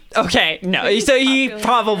 3. Okay, no. So he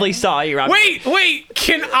probably saw you, Raphael. Wait.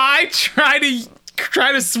 Can I try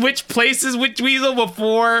to switch places with Dweezil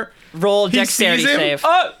before? Roll He dexterity sees him? save.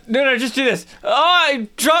 Oh no, just do this. Oh, I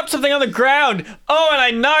dropped something on the ground. Oh, and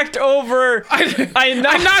I knocked over. I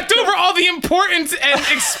knocked over all the important and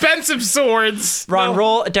expensive swords. Ron,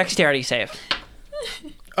 roll a dexterity save.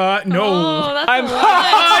 No. Oh, that's I'm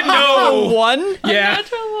a no. 1. Yeah.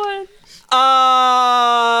 natural one.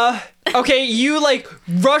 Okay, you like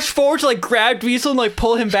rush forward to like grab Dweezil and like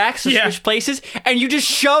pull him back so Yeah. switch places, and you just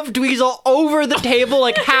shove Dweezil over the table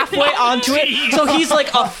like halfway onto it, so he's like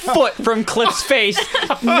a foot from Cliff's face,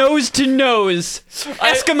 nose to nose,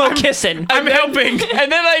 Eskimo kissing. I'm helping.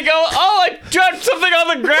 And then I go, oh, I dropped something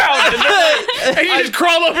on the ground. And then And you just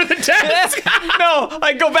crawl over the desk. no,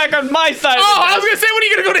 I go back on my side. Oh, I was gonna say, what are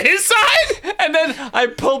you gonna go to his side? And then I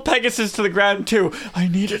pull Pegasus to the ground too. I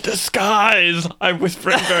need a disguise. I'm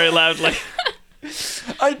whispering very loudly.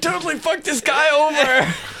 I totally fucked this guy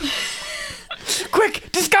over.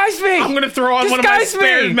 Quick, disguise me. I'm gonna throw on one of my Disguise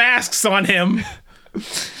spare me! masks on him.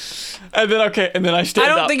 And then I stand I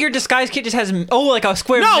don't up. think your disguise kit just has like a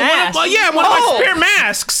square No, mask. one of my spare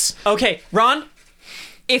masks. Okay, Ron.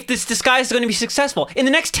 If this disguise is going to be successful, in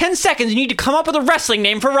the next 10 seconds, you need to come up with a wrestling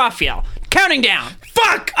name for Raphael. Counting down.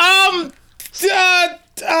 Fuck.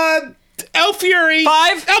 El Fury.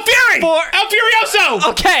 5. El Fury. 4. El Furioso.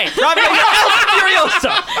 Okay, Raphael, you're El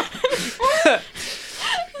Furioso.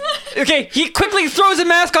 Okay, he quickly throws a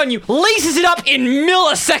mask on you, laces it up in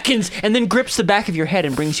milliseconds, and then grips the back of your head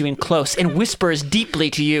and brings you in close and whispers deeply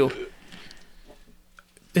to you.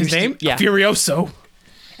 His name? Yeah. Furioso.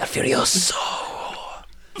 El Furioso.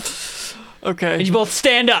 Okay. And you both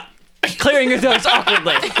stand up, clearing your throats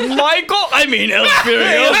awkwardly. Michael, I mean El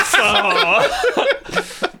Furioso.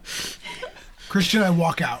 Christian, I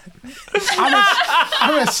walk out. I'm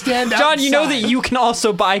gonna stand outside. John, you know that you can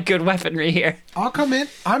also buy good weaponry here. I'll come in.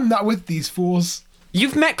 I'm not with these fools.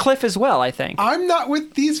 You've met Cliff as well, I think. I'm not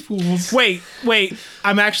with these fools. Wait.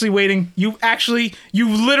 I'm actually waiting. You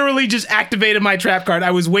literally just activated my trap card.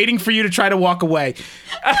 I was waiting for you to try to walk away. Can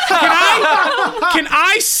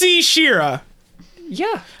I see Shira?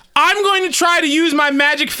 Yeah. I'm going to try to use my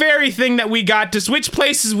magic fairy thing that we got to switch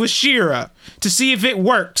places with Shira to see if it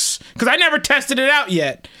works. Because I never tested it out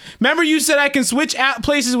yet. Remember you said I can switch out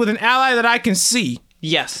places with an ally that I can see.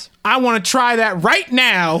 Yes. I want to try that right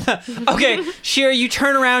now. Okay, Shira, you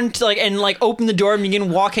turn around to and open the door and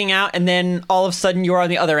begin walking out, and then all of a sudden you're on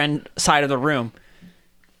the other end side of the room.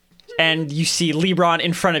 And you see Lebron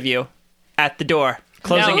in front of you at the door,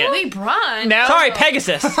 closing it. LeBron. Now, Sorry,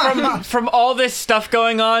 Pegasus. from all this stuff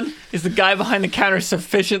going on, is the guy behind the counter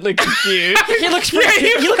sufficiently confused? He looks pretty,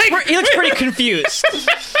 he looks pretty confused.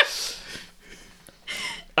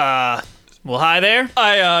 Well, hi there.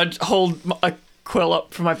 I hold a quill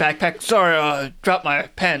up from my backpack. Sorry, dropped my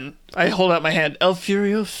pen. I hold out my hand. El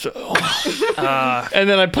Furioso. And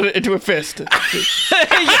then I put it into a fist. You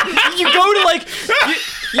go to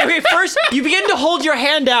first you begin to hold your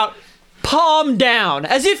hand out, palm down,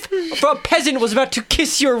 as if a peasant was about to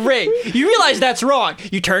kiss your ring. You realize that's wrong.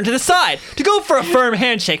 You turn to the side to go for a firm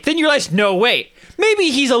handshake. Then you realize, no, wait, maybe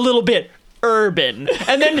he's a little bit urban.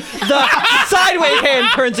 And then the sideways hand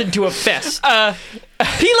turns into a fist.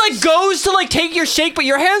 He goes to take your shake, but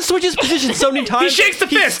your hand switches positions so many times. He shakes the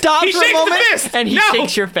fist. Stops He for a shakes the moment, fist. and he No.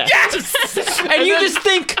 shakes your fist. Yes! And you just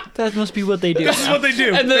think that must be what they do. This is what they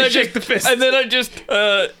do. And then they I shake just, the fist. And then I just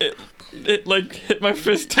it hit my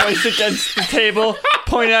fist twice against the table,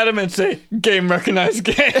 point at him, and say, "Game recognized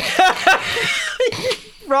game."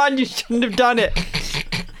 Ron, you shouldn't have done it.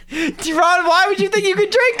 Ron, why would you think you could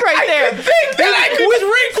drink right there? I think that I could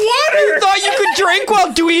drink water. You thought you could drink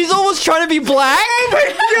while Dweezil was trying to be black? Oh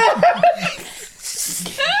my god!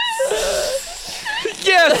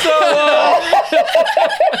 Yeah, so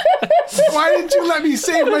Why didn't you let me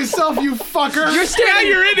save myself, you fucker? you're standing.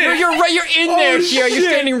 you're in it. You're in there, Shira. You're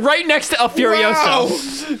standing right next to El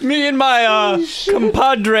Furioso. Wow. Me and my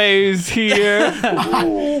compadres here.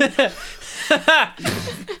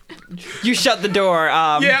 You shut the door.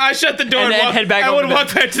 Yeah, I shut the door And then head back I over would to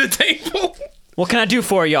walk back to the table. What can I do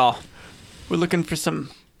for y'all? We're looking for some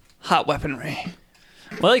hot weaponry.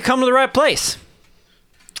 Well, you come to the right place.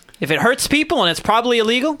 If it hurts people and it's probably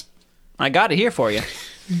illegal, I got it here for you.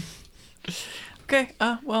 Okay,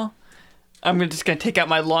 well, I'm just gonna take out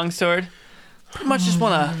my longsword. Pretty much just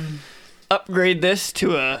want to upgrade this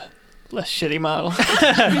to a less shitty model.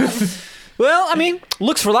 Well, I mean,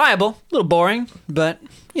 looks reliable. A little boring, but,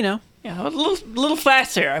 Yeah, a little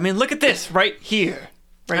faster. I mean, look at this right here.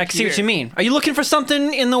 I can see what you mean. Are you looking for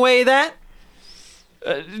something in the way of that?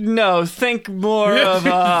 No, think more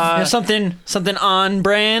of Something on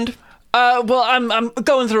brand? well, I'm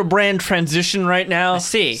going through a brand transition right now. I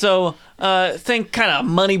see. So, think kind of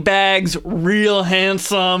money bags, real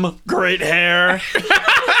handsome, great hair.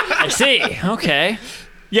 I see. Okay.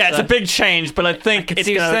 Yeah, it's a big change, but I think it's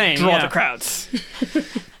see what you're gonna saying, draw yeah. the crowds.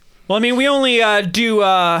 Well, I mean, we only do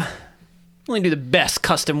the best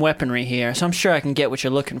custom weaponry here, so I'm sure I can get what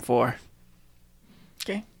you're looking for.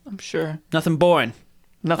 Okay, I'm sure. Nothing boring.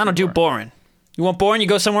 Nothing I don't do boring. You want boring, you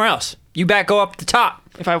go somewhere else. You go up the top.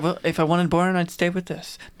 If I wanted boring, I'd stay with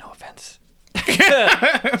this. No offense.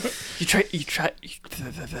 you treated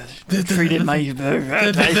my you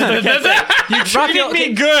treated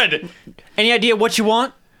me good. Any idea what you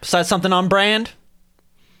want besides something on brand?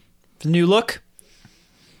 The new look.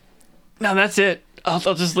 No, that's it. I'll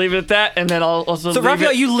just leave it at that, and then I'll also. So, leave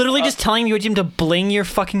Raphael, it- you literally just telling me you want him to bling your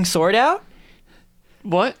fucking sword out?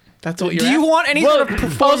 what? That's what Do you want any sort of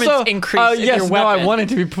performance increase in yes, your no, weapon? I want it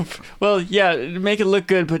to be. Well, yeah, make it look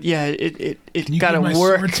good, but yeah, it Can you gotta give my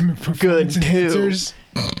work sword some performance good too. enhancers?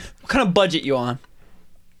 What kind of budget you on?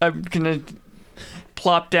 I'm gonna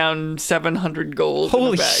plop down 700 gold. in the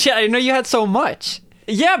Holy bag. shit, I didn't know you had so much.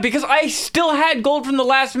 Yeah, because I still had gold from the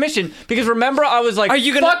last mission. Because remember, I was like, Are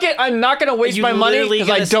you gonna- fuck it, I'm not gonna waste my money because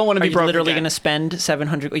I don't want to be broke. Are you literally again. going to spend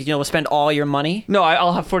 700? Spend all your money? No,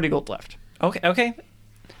 I'll have 40 gold left. Okay.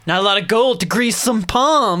 Not a lot of gold to grease some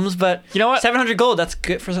palms, but You know what? 700 gold, that's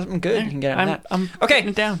good for something good. You can get out of that. I'm Okay. putting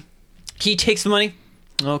it down. He takes the money.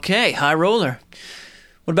 Okay, high roller.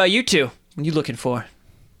 What about you two? What are you looking for?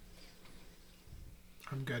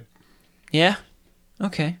 I'm good. Yeah?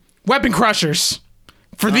 Okay. Weapon crushers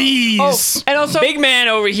for these. And also, Big man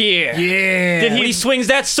over here. Yeah. When he swings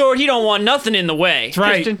that sword, he don't want nothing in the way. That's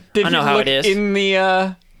right. Christian, did I know you how look it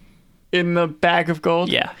is. in the bag of gold?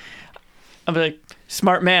 Yeah. I'm like,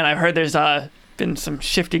 smart man. I've heard there's been some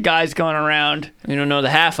shifty guys going around You don't know the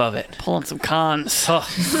half of it. pulling some cons.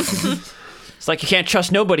 It's like you can't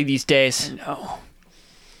trust nobody these days. No.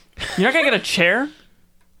 You're not gonna get a chair?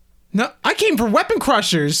 No, I came for weapon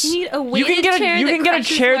crushers. You need a You weighted can get chair a that get a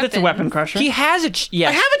crushes chair that's a weapon weapons. crusher. He has a yes.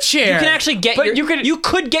 I have a chair. You can actually get But your. you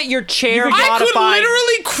could- get your chair I could modified.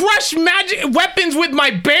 literally crush magic weapons with my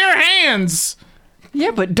bare hands.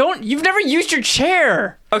 Yeah, but you've never used your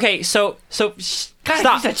chair. Okay, so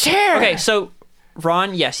stop. use a chair. Okay, so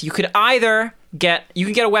Ron, yes, you could either get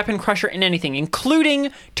a weapon crusher in anything,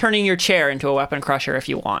 including turning your chair into a weapon crusher if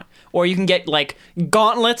you want, or you can get like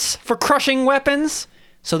gauntlets for crushing weapons,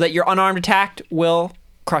 so that your unarmed attack will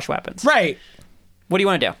crush weapons. Right. What do you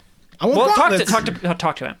want to do? I want Well, gauntlets. talk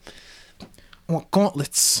to him. I want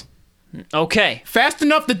gauntlets. Okay, Fast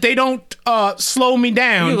enough that they don't slow me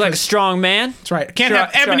down. you look like a strong man. That's right. I can't Sure,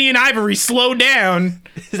 have Ebony and Ivory slow down,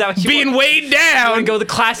 Is that what you being want? weighed You down. want to go the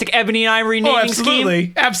classic Ebony and Ivory naming Oh, absolutely.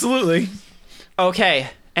 scheme? Absolutely. Okay,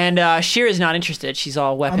 and Shira's not interested. She's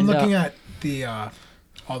all I'm weaponed looking up. at the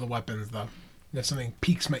all the weapons though. If something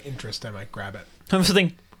piques my interest, I might grab it.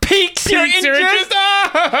 Something piques your Piques your interest. interest.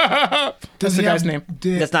 Ah! That's the he guy's have- name.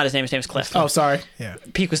 That's not his name. His name's Cliff. Oh, sorry. Yeah.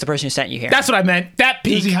 Peak was the person who sent you here. That's what I meant. That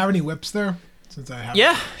Does he peak. have any whips there? Since I have.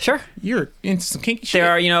 Yeah, sure. You're into some kinky shit.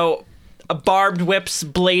 There are, barbed whips,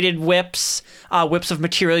 bladed whips, whips of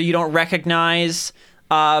material you don't recognize,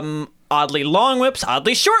 oddly long whips,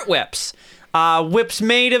 oddly short whips, whips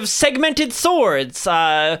made of segmented swords,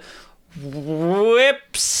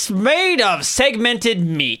 whips made of segmented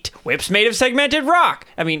meat, whips made of segmented rock.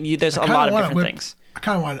 I mean, there's a kinda lot of want a different whip. things. I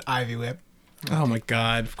kind of want an Ivy whip. Oh my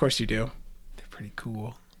god! Of course you do. They're pretty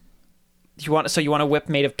cool. You want a whip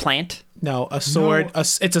made of plant? No, a sword. No.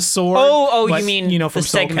 It's a sword. Oh, you but, mean from the Soul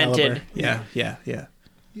segmented. Calibur. Yeah.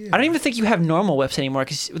 I don't even think you have normal whips anymore,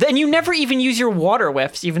 and you never even use your water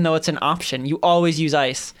whips, even though it's an option. You always use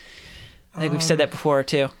ice. I think we've said that before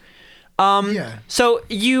too. Yeah. So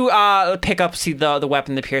you pick up the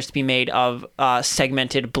weapon that appears to be made of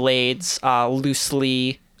segmented blades,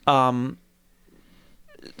 loosely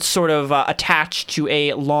sort of attached to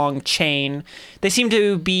a long chain. They seem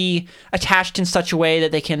to be attached in such a way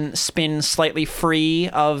that they can spin slightly free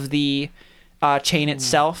of the chain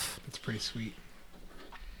itself. That's pretty sweet.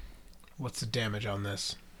 What's the damage on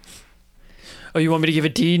this? Oh, you want me to give a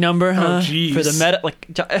D number, huh? jeez. For the meta,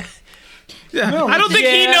 No, I don't think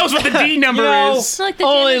he Yeah. knows what the D number is. It's like the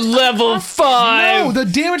Only damage level cost. 5. No, the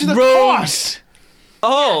damage of the Rogues. cost.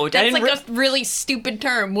 oh, I That's didn't. like a really stupid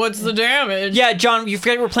term. What's the damage? Yeah, John, you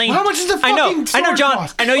forget we're playing. How much is the I know, fucking sword I know, John.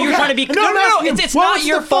 cost? I know you're Okay, trying to be. I'm No, asking you, it's what not was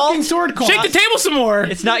your the fault. fucking sword cost? Shake the table some more.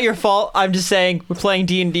 It's not your fault. I'm just saying we're playing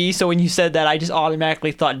D&D, so when you said that, I just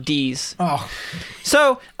automatically thought D's. Oh,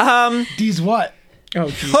 So, D's what? Oh,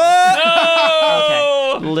 geez.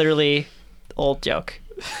 okay, literally, old joke.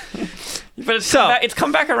 But it's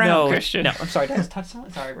come back around, No, Christian. no, I'm sorry. Did I just touch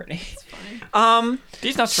someone? Sorry, Brittany. It's fine.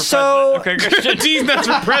 These nuts for So- president. Okay, Christian. D's nuts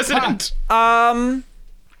for president.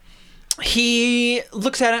 He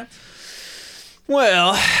looks at it.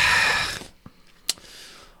 Well,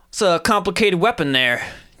 it's a complicated weapon there.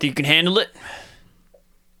 Think you can handle it?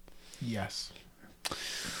 Yes.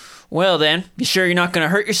 Well then, you sure you're not gonna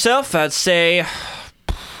hurt yourself? I'd say.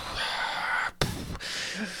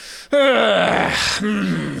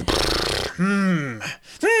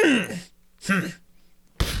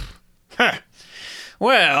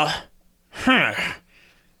 Well,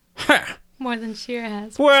 More than Shira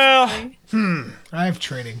has. well, I have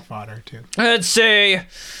trading fodder too. I'd say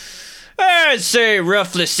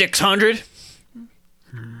roughly 600.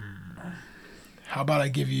 How about I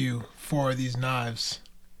give you 4 of these knives?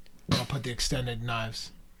 I'll put the extended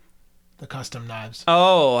knives, the custom knives.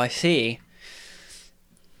 Oh, I see.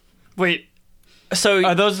 Wait, So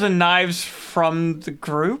are those the knives from the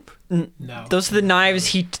group? No. those are the knives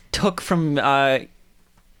he took from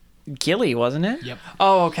Gilly, wasn't it? Yep.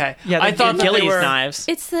 Oh, okay. Yeah, I thought that Gilly's they were knives.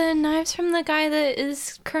 It's the knives from the guy that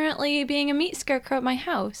is currently being a meat scarecrow at my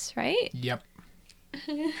house, right? Yep.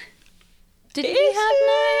 Did he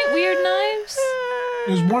have weird knives?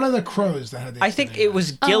 It was one of the crows that had the I think extended it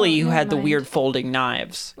was Oh, Gilly who never had the mind. weird folding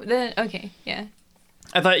knives. Then okay, yeah.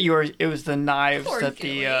 I thought it was the knives Poor that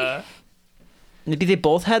Gilly. Maybe they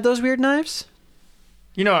both had those weird knives?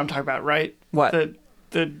 you know what I'm talking about, right? What?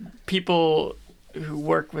 The people who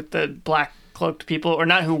work with the black cloaked people, or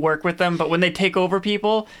not who work with them, but when they take over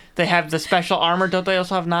people, they have the special armor. Don't they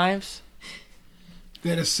also have knives? They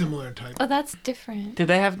had a similar type. Oh, that's different. Did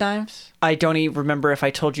they have knives? I don't even remember if I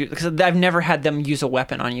told you, because I've never had them use a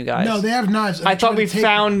weapon on you guys. No, they have knives. and I I thought tried we to take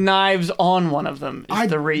found one. knives on one of them. Is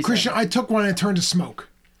the reason? Christian, I took one and it turned to smoke.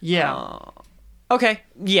 Yeah. Okay.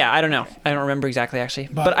 Yeah, I don't know. I don't remember exactly, actually.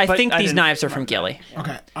 But I But think I these didn't knives are from Gilly.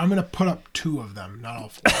 Okay, I'm gonna put up 2 of them, not all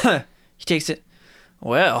 4. He takes it.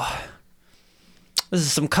 Well, this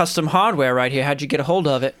is some custom hardware right here. How'd you get a hold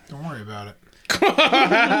of it? Don't worry about it.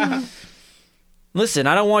 Listen,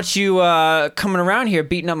 I don't want you coming around here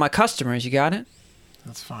beating up my customers. You got it?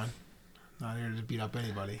 That's fine. Not here to beat up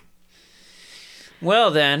anybody.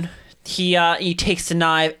 Well, then, he takes the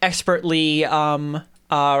knife, expertly has,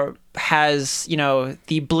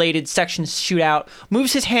 the bladed sections shoot out,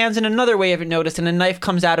 moves his hands in another way, if you noticed, and a knife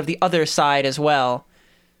comes out of the other side as well.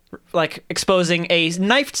 Like, exposing a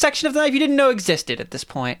knifed section of the knife you didn't know existed at this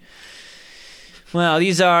point. Well,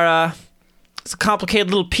 these are some complicated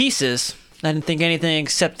little pieces. I didn't think anything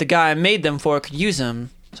except the guy I made them for could use them.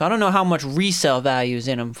 So I don't know how much resale value is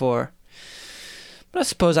in them for. But I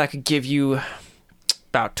suppose I could give you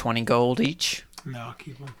about 20 gold each. No, I'll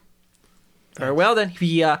keep them. Very well, then.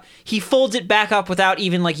 He folds it back up without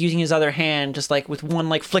even, using his other hand, just, with one,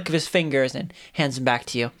 flick of his fingers, and hands them back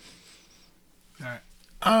to you. Alright.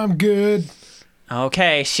 I'm good.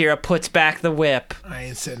 Okay, Shira puts back the whip. I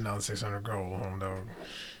ain't sitting on 600 gold, home dog.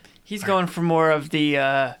 He's going for more of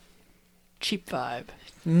the cheap vibe.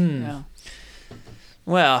 Yeah.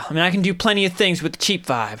 Well, I can do plenty of things with the cheap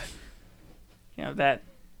vibe. That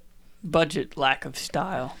budget lack of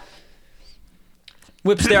style.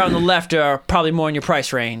 Whips there on the left are probably more in your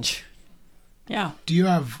price range. Yeah. Do you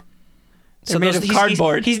have... They're made of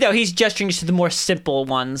cardboard. He's gesturing just to the more simple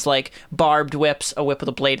ones, like barbed whips, a whip with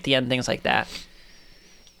a blade at the end, things like that.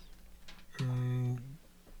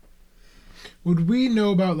 Would we know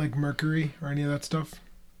about, mercury or any of that stuff?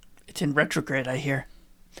 It's in retrograde, I hear.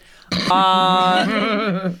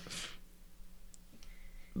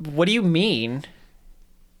 What do you mean?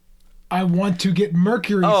 I want to get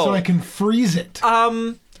mercury so I can freeze it.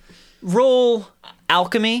 Roll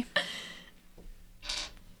alchemy.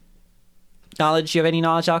 Knowledge. Do you have any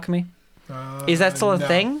knowledge alchemy? Is that still a no.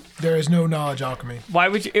 thing? There is no knowledge alchemy. Why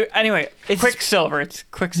would you... Anyway, Quicksilver. It's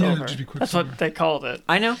Quicksilver. Yeah, it'd just be That's Quicksilver. what they called it.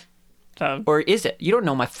 I know. So, Or is it? You don't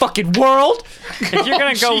know my fucking world. if you're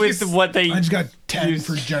going to go with jeez. what they... I just got 10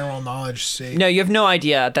 for general knowledge sake. No, you have no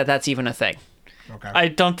idea that that's even a thing. Okay. I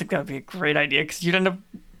don't think that would be a great idea, because you'd end up...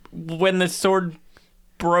 When the sword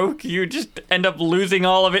broke, you just end up losing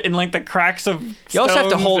all of it in, the cracks of You also have to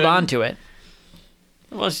stones hold and- on to it.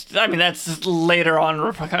 Well, that's just later on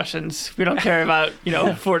repercussions. We don't care about,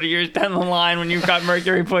 40 years down the line when you've got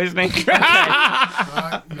mercury poisoning. No,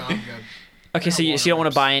 I'm good. Okay, so you don't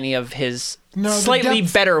want to buy any of his No, the slightly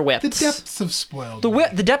depths- better whips. The depths have spoiled.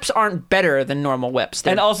 The depths aren't better than normal whips.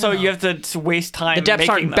 And also, you have to waste time the depths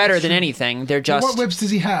aren't making them. better than anything. They're just. What whips does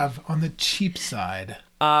he have on the cheap side?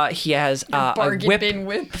 He has a Bargain whip. bin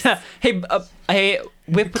whips. a whip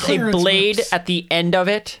with a Clearance blade whips. at the end of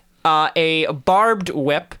it. A barbed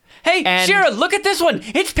whip. Hey, And- Shira, look at this one.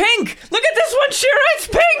 It's pink. Look at this one, Shira. It's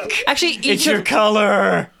pink. Actually, It's each your of,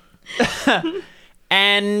 color.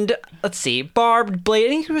 and let's see, barbed blade. I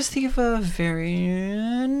think it was the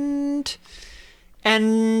variant,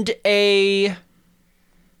 and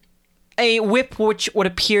a whip which what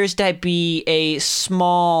appears to be a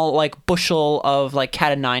small bushel of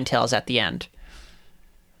cat o' nine tails at the end.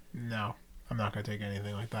 No, I'm not going to take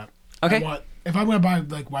anything like that. Okay. If I'm going to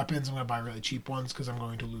buy weapons, I'm going to buy really cheap ones because I'm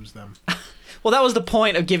going to lose them. Well, that was the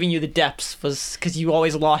point of giving you the depths, was because you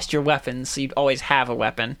always lost your weapons, so you'd always have a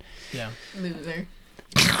weapon. Yeah. Loser.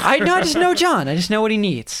 I just know John. I just know what he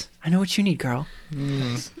needs. I know what you need, girl.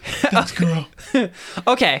 Thanks, girl.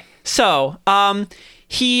 Okay, so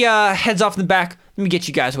he heads off in the back. Let me get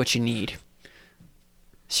you guys what you need.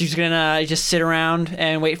 She's gonna just sit around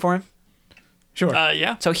and wait for him. Sure.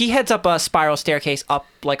 Yeah. So he heads up a spiral staircase up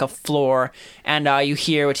a floor, and you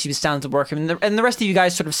hear what sounds of work, and the rest of you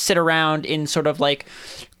guys sort of sit around in sort of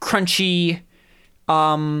crunchy,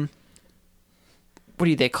 what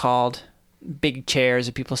are they called? Big chairs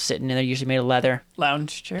that people sit in, and they're usually made of leather.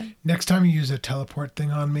 Lounge chair. Next time you use a teleport thing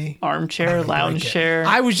on me, Armchair, I'm gonna lounge break it. chair.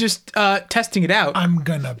 I was just testing it out. I'm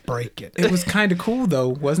going to break it. It was kind of cool, though,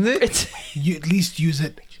 wasn't it? You at least use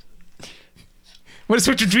it. What is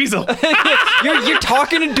with your Dweezil? You're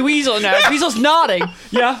talking to Dweezil now. Dweezil's nodding.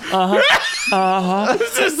 Yeah.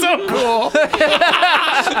 This is so cool.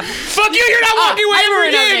 Fuck you! You're not walking away I ever remember another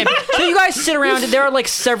again. name. So you guys sit around, and there are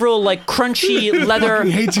several crunchy leather,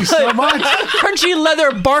 He hates you so much. crunchy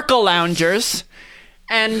leather Barca loungers,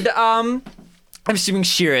 and I'm assuming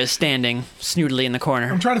Shira is standing snootily in the corner.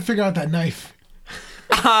 I'm trying to figure out that knife.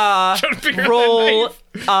 Trying to figure out that Roll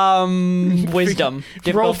knife. wisdom.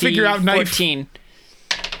 Difficulty figure out knife. 14.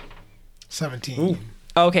 17.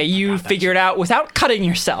 Okay, you figure it out without cutting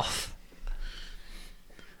yourself.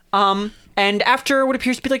 And after what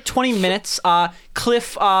appears to be like 20 minutes,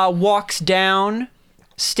 Cliff walks down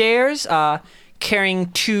stairs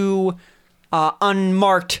carrying 2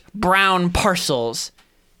 unmarked brown parcels,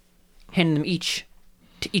 handing them each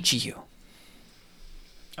to each of you.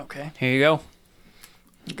 Okay. Here you go.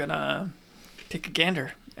 I'm gonna take a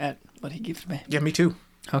gander at what he gives me. Yeah, me too.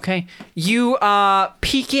 Okay. You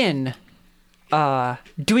peek in.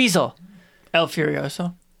 Dweezil. El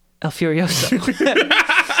Furioso. El Furioso.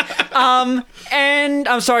 And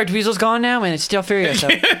I'm sorry, Dweezil's gone now, and it's still Furioso.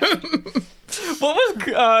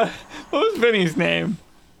 What was Vinny's name?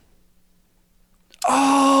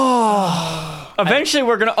 Oh. Eventually,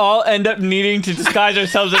 we're gonna all end up needing to disguise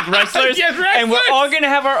ourselves as wrestlers, Yes, wrestlers! and we're all gonna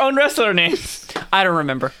have our own wrestler names. I don't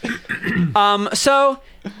remember. So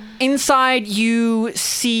inside you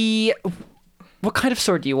see, what kind of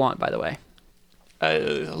sword do you want, by the way?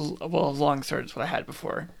 Well, a long sword is what I had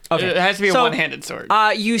before. Okay. It has to be a So, one-handed sword.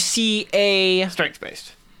 You see a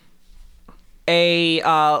Strength-based.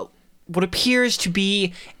 what appears to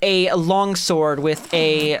be a long sword with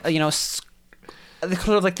a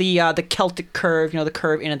sort of like the Celtic curve, the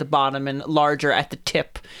curve in at the bottom and larger at the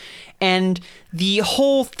tip, and the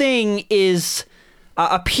whole thing is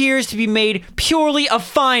appears to be made purely of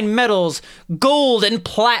fine metals, gold and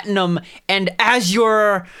platinum, and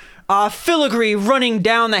azure filigree running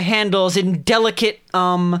down the handles in delicate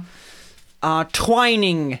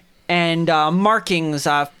twining and markings,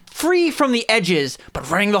 free from the edges, but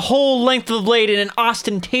running the whole length of the blade in an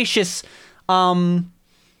ostentatious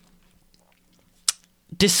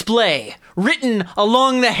display. Written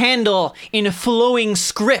along the handle in a flowing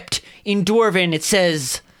script in Dwarven, it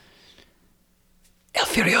says, El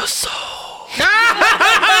Furioso.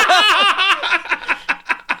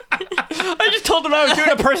 I just told him I was doing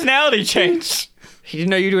a personality change. He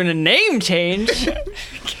didn't know you were doing a name change.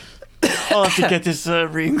 I'll have to get this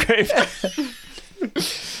re-engraved.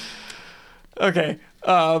 Okay.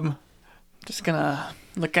 Just gonna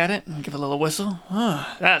look at it and give a little whistle.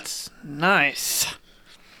 Oh, that's nice.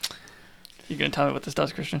 You gonna tell me what this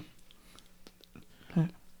does, Christian?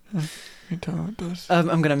 You tell me what it does.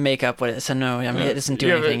 I'm gonna make up what it is. So no, I mean, it doesn't do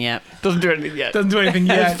Yeah, anything yet. Doesn't do anything yet. Doesn't do anything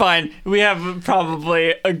It's yet. fine. We have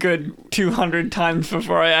probably a good 200 times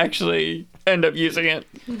before I actually end up using it.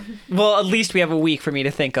 Well, at least we have a week for me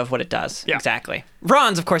to think of what it does. Yeah. Exactly.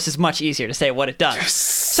 Ron's, of course, is much easier to say what it does.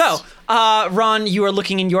 So, Ron, you are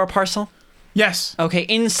looking in your parcel. Yes. Okay,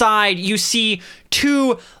 inside you see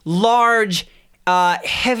 2 large,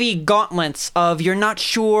 heavy gauntlets of, you're not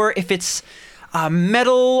sure if it's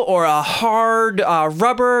metal or a hard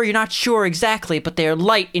rubber. You're not sure exactly, but they're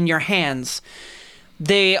light in your hands.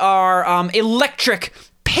 They are electric,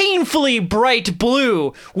 painfully bright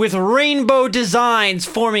blue with rainbow designs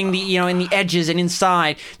forming the in the edges and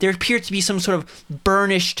inside. There appears to be some sort of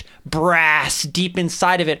burnished brass deep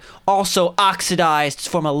inside of it, also oxidized to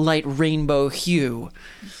form a light rainbow hue.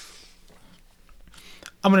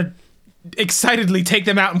 I'm going to excitedly take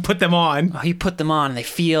them out and put them on. Oh, you put them on and they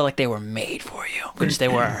feel like they were made for you, which they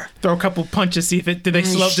were. Throw a couple punches, see if it... Did they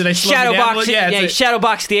slow me down? Shadow box, Yeah, you it's shadow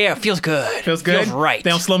box the air. Feels good. Feels good? Feels right.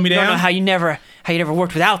 They don't slow me You don't down? know how you never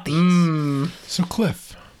worked without these. So,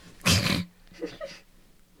 Cliff,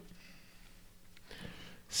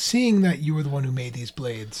 seeing that you were the one who made these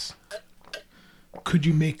blades, could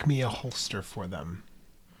you make me a holster for them?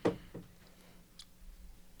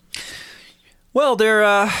 Well,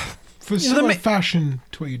 they're For similar fashion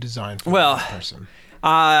to what you designed for Well, this person.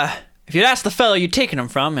 if you'd asked the fellow you'd taken them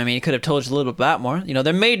from, I mean, he could have told you a little bit more.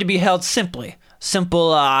 They're made to be held simply.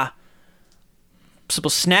 Simple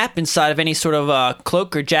snap inside of any sort of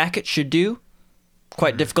cloak or jacket should do.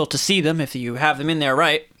 Quite difficult to see them if you have them in there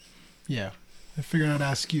right. Yeah. I figured I'd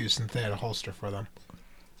ask you since they had a holster for them.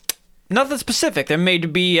 Nothing specific. They're made to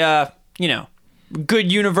be, good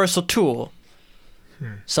universal tool.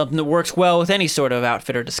 Something that works well with any sort of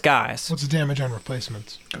outfit or disguise. What's the damage on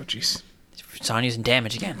replacements? Oh, jeez. It's on using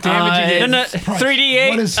damage again. Damage again. No, Price.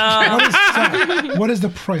 3d8. What is the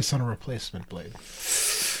price on a replacement blade?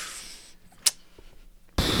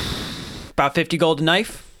 About 50 gold a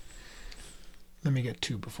knife. Let me get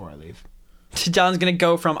 2 before I leave. John's going to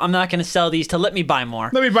go from, I'm not going to sell these, to let me buy more.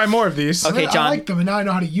 Let me buy more of these. Okay, John. I like them and now I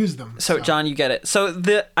know how to use them. So, John, you get it. So,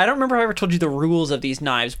 I don't remember if I ever told you the rules of these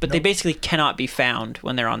knives, but they basically cannot be found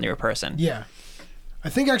when they're on your person. Yeah. I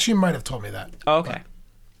think actually you might have told me that. Oh, okay.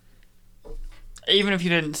 Even if you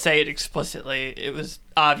didn't say it explicitly, it was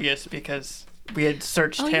obvious because we had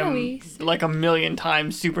searched yeah, him we- like a million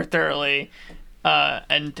times super thoroughly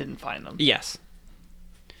and didn't find them. Yes.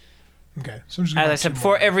 Okay. So I'm just As gonna I said buy 2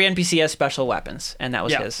 before, more. every NPC has special weapons, and that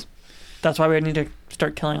was Yeah. his. That's why we need to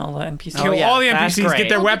start killing all the NPCs. Oh, Kill yeah, all the that's NPCs, great. get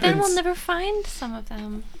their But then weapons. we'll never find some of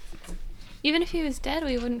them. Even if he was dead,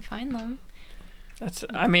 we wouldn't find them.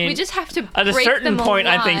 I mean, We just have to at a break certain them point,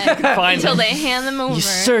 I think you alive can find until them. they hand them over. You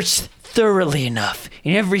search thoroughly enough.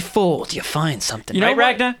 In every fold, you find something. You know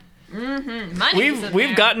right, what? Ragnar?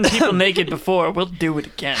 We've gotten people naked before. We'll do it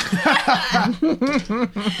again.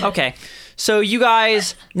 Okay, so you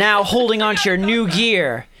guys now holding on to your new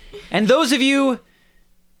gear, and those of you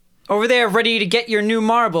over there ready to get your new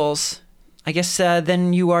marbles, I guess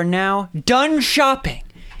then you are now done shopping,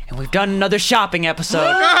 and we've done another shopping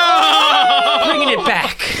episode, bringing it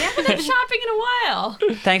back. We haven't done shopping in a while.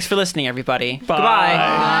 Thanks for listening, everybody. Bye.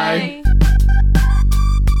 Goodbye. Bye.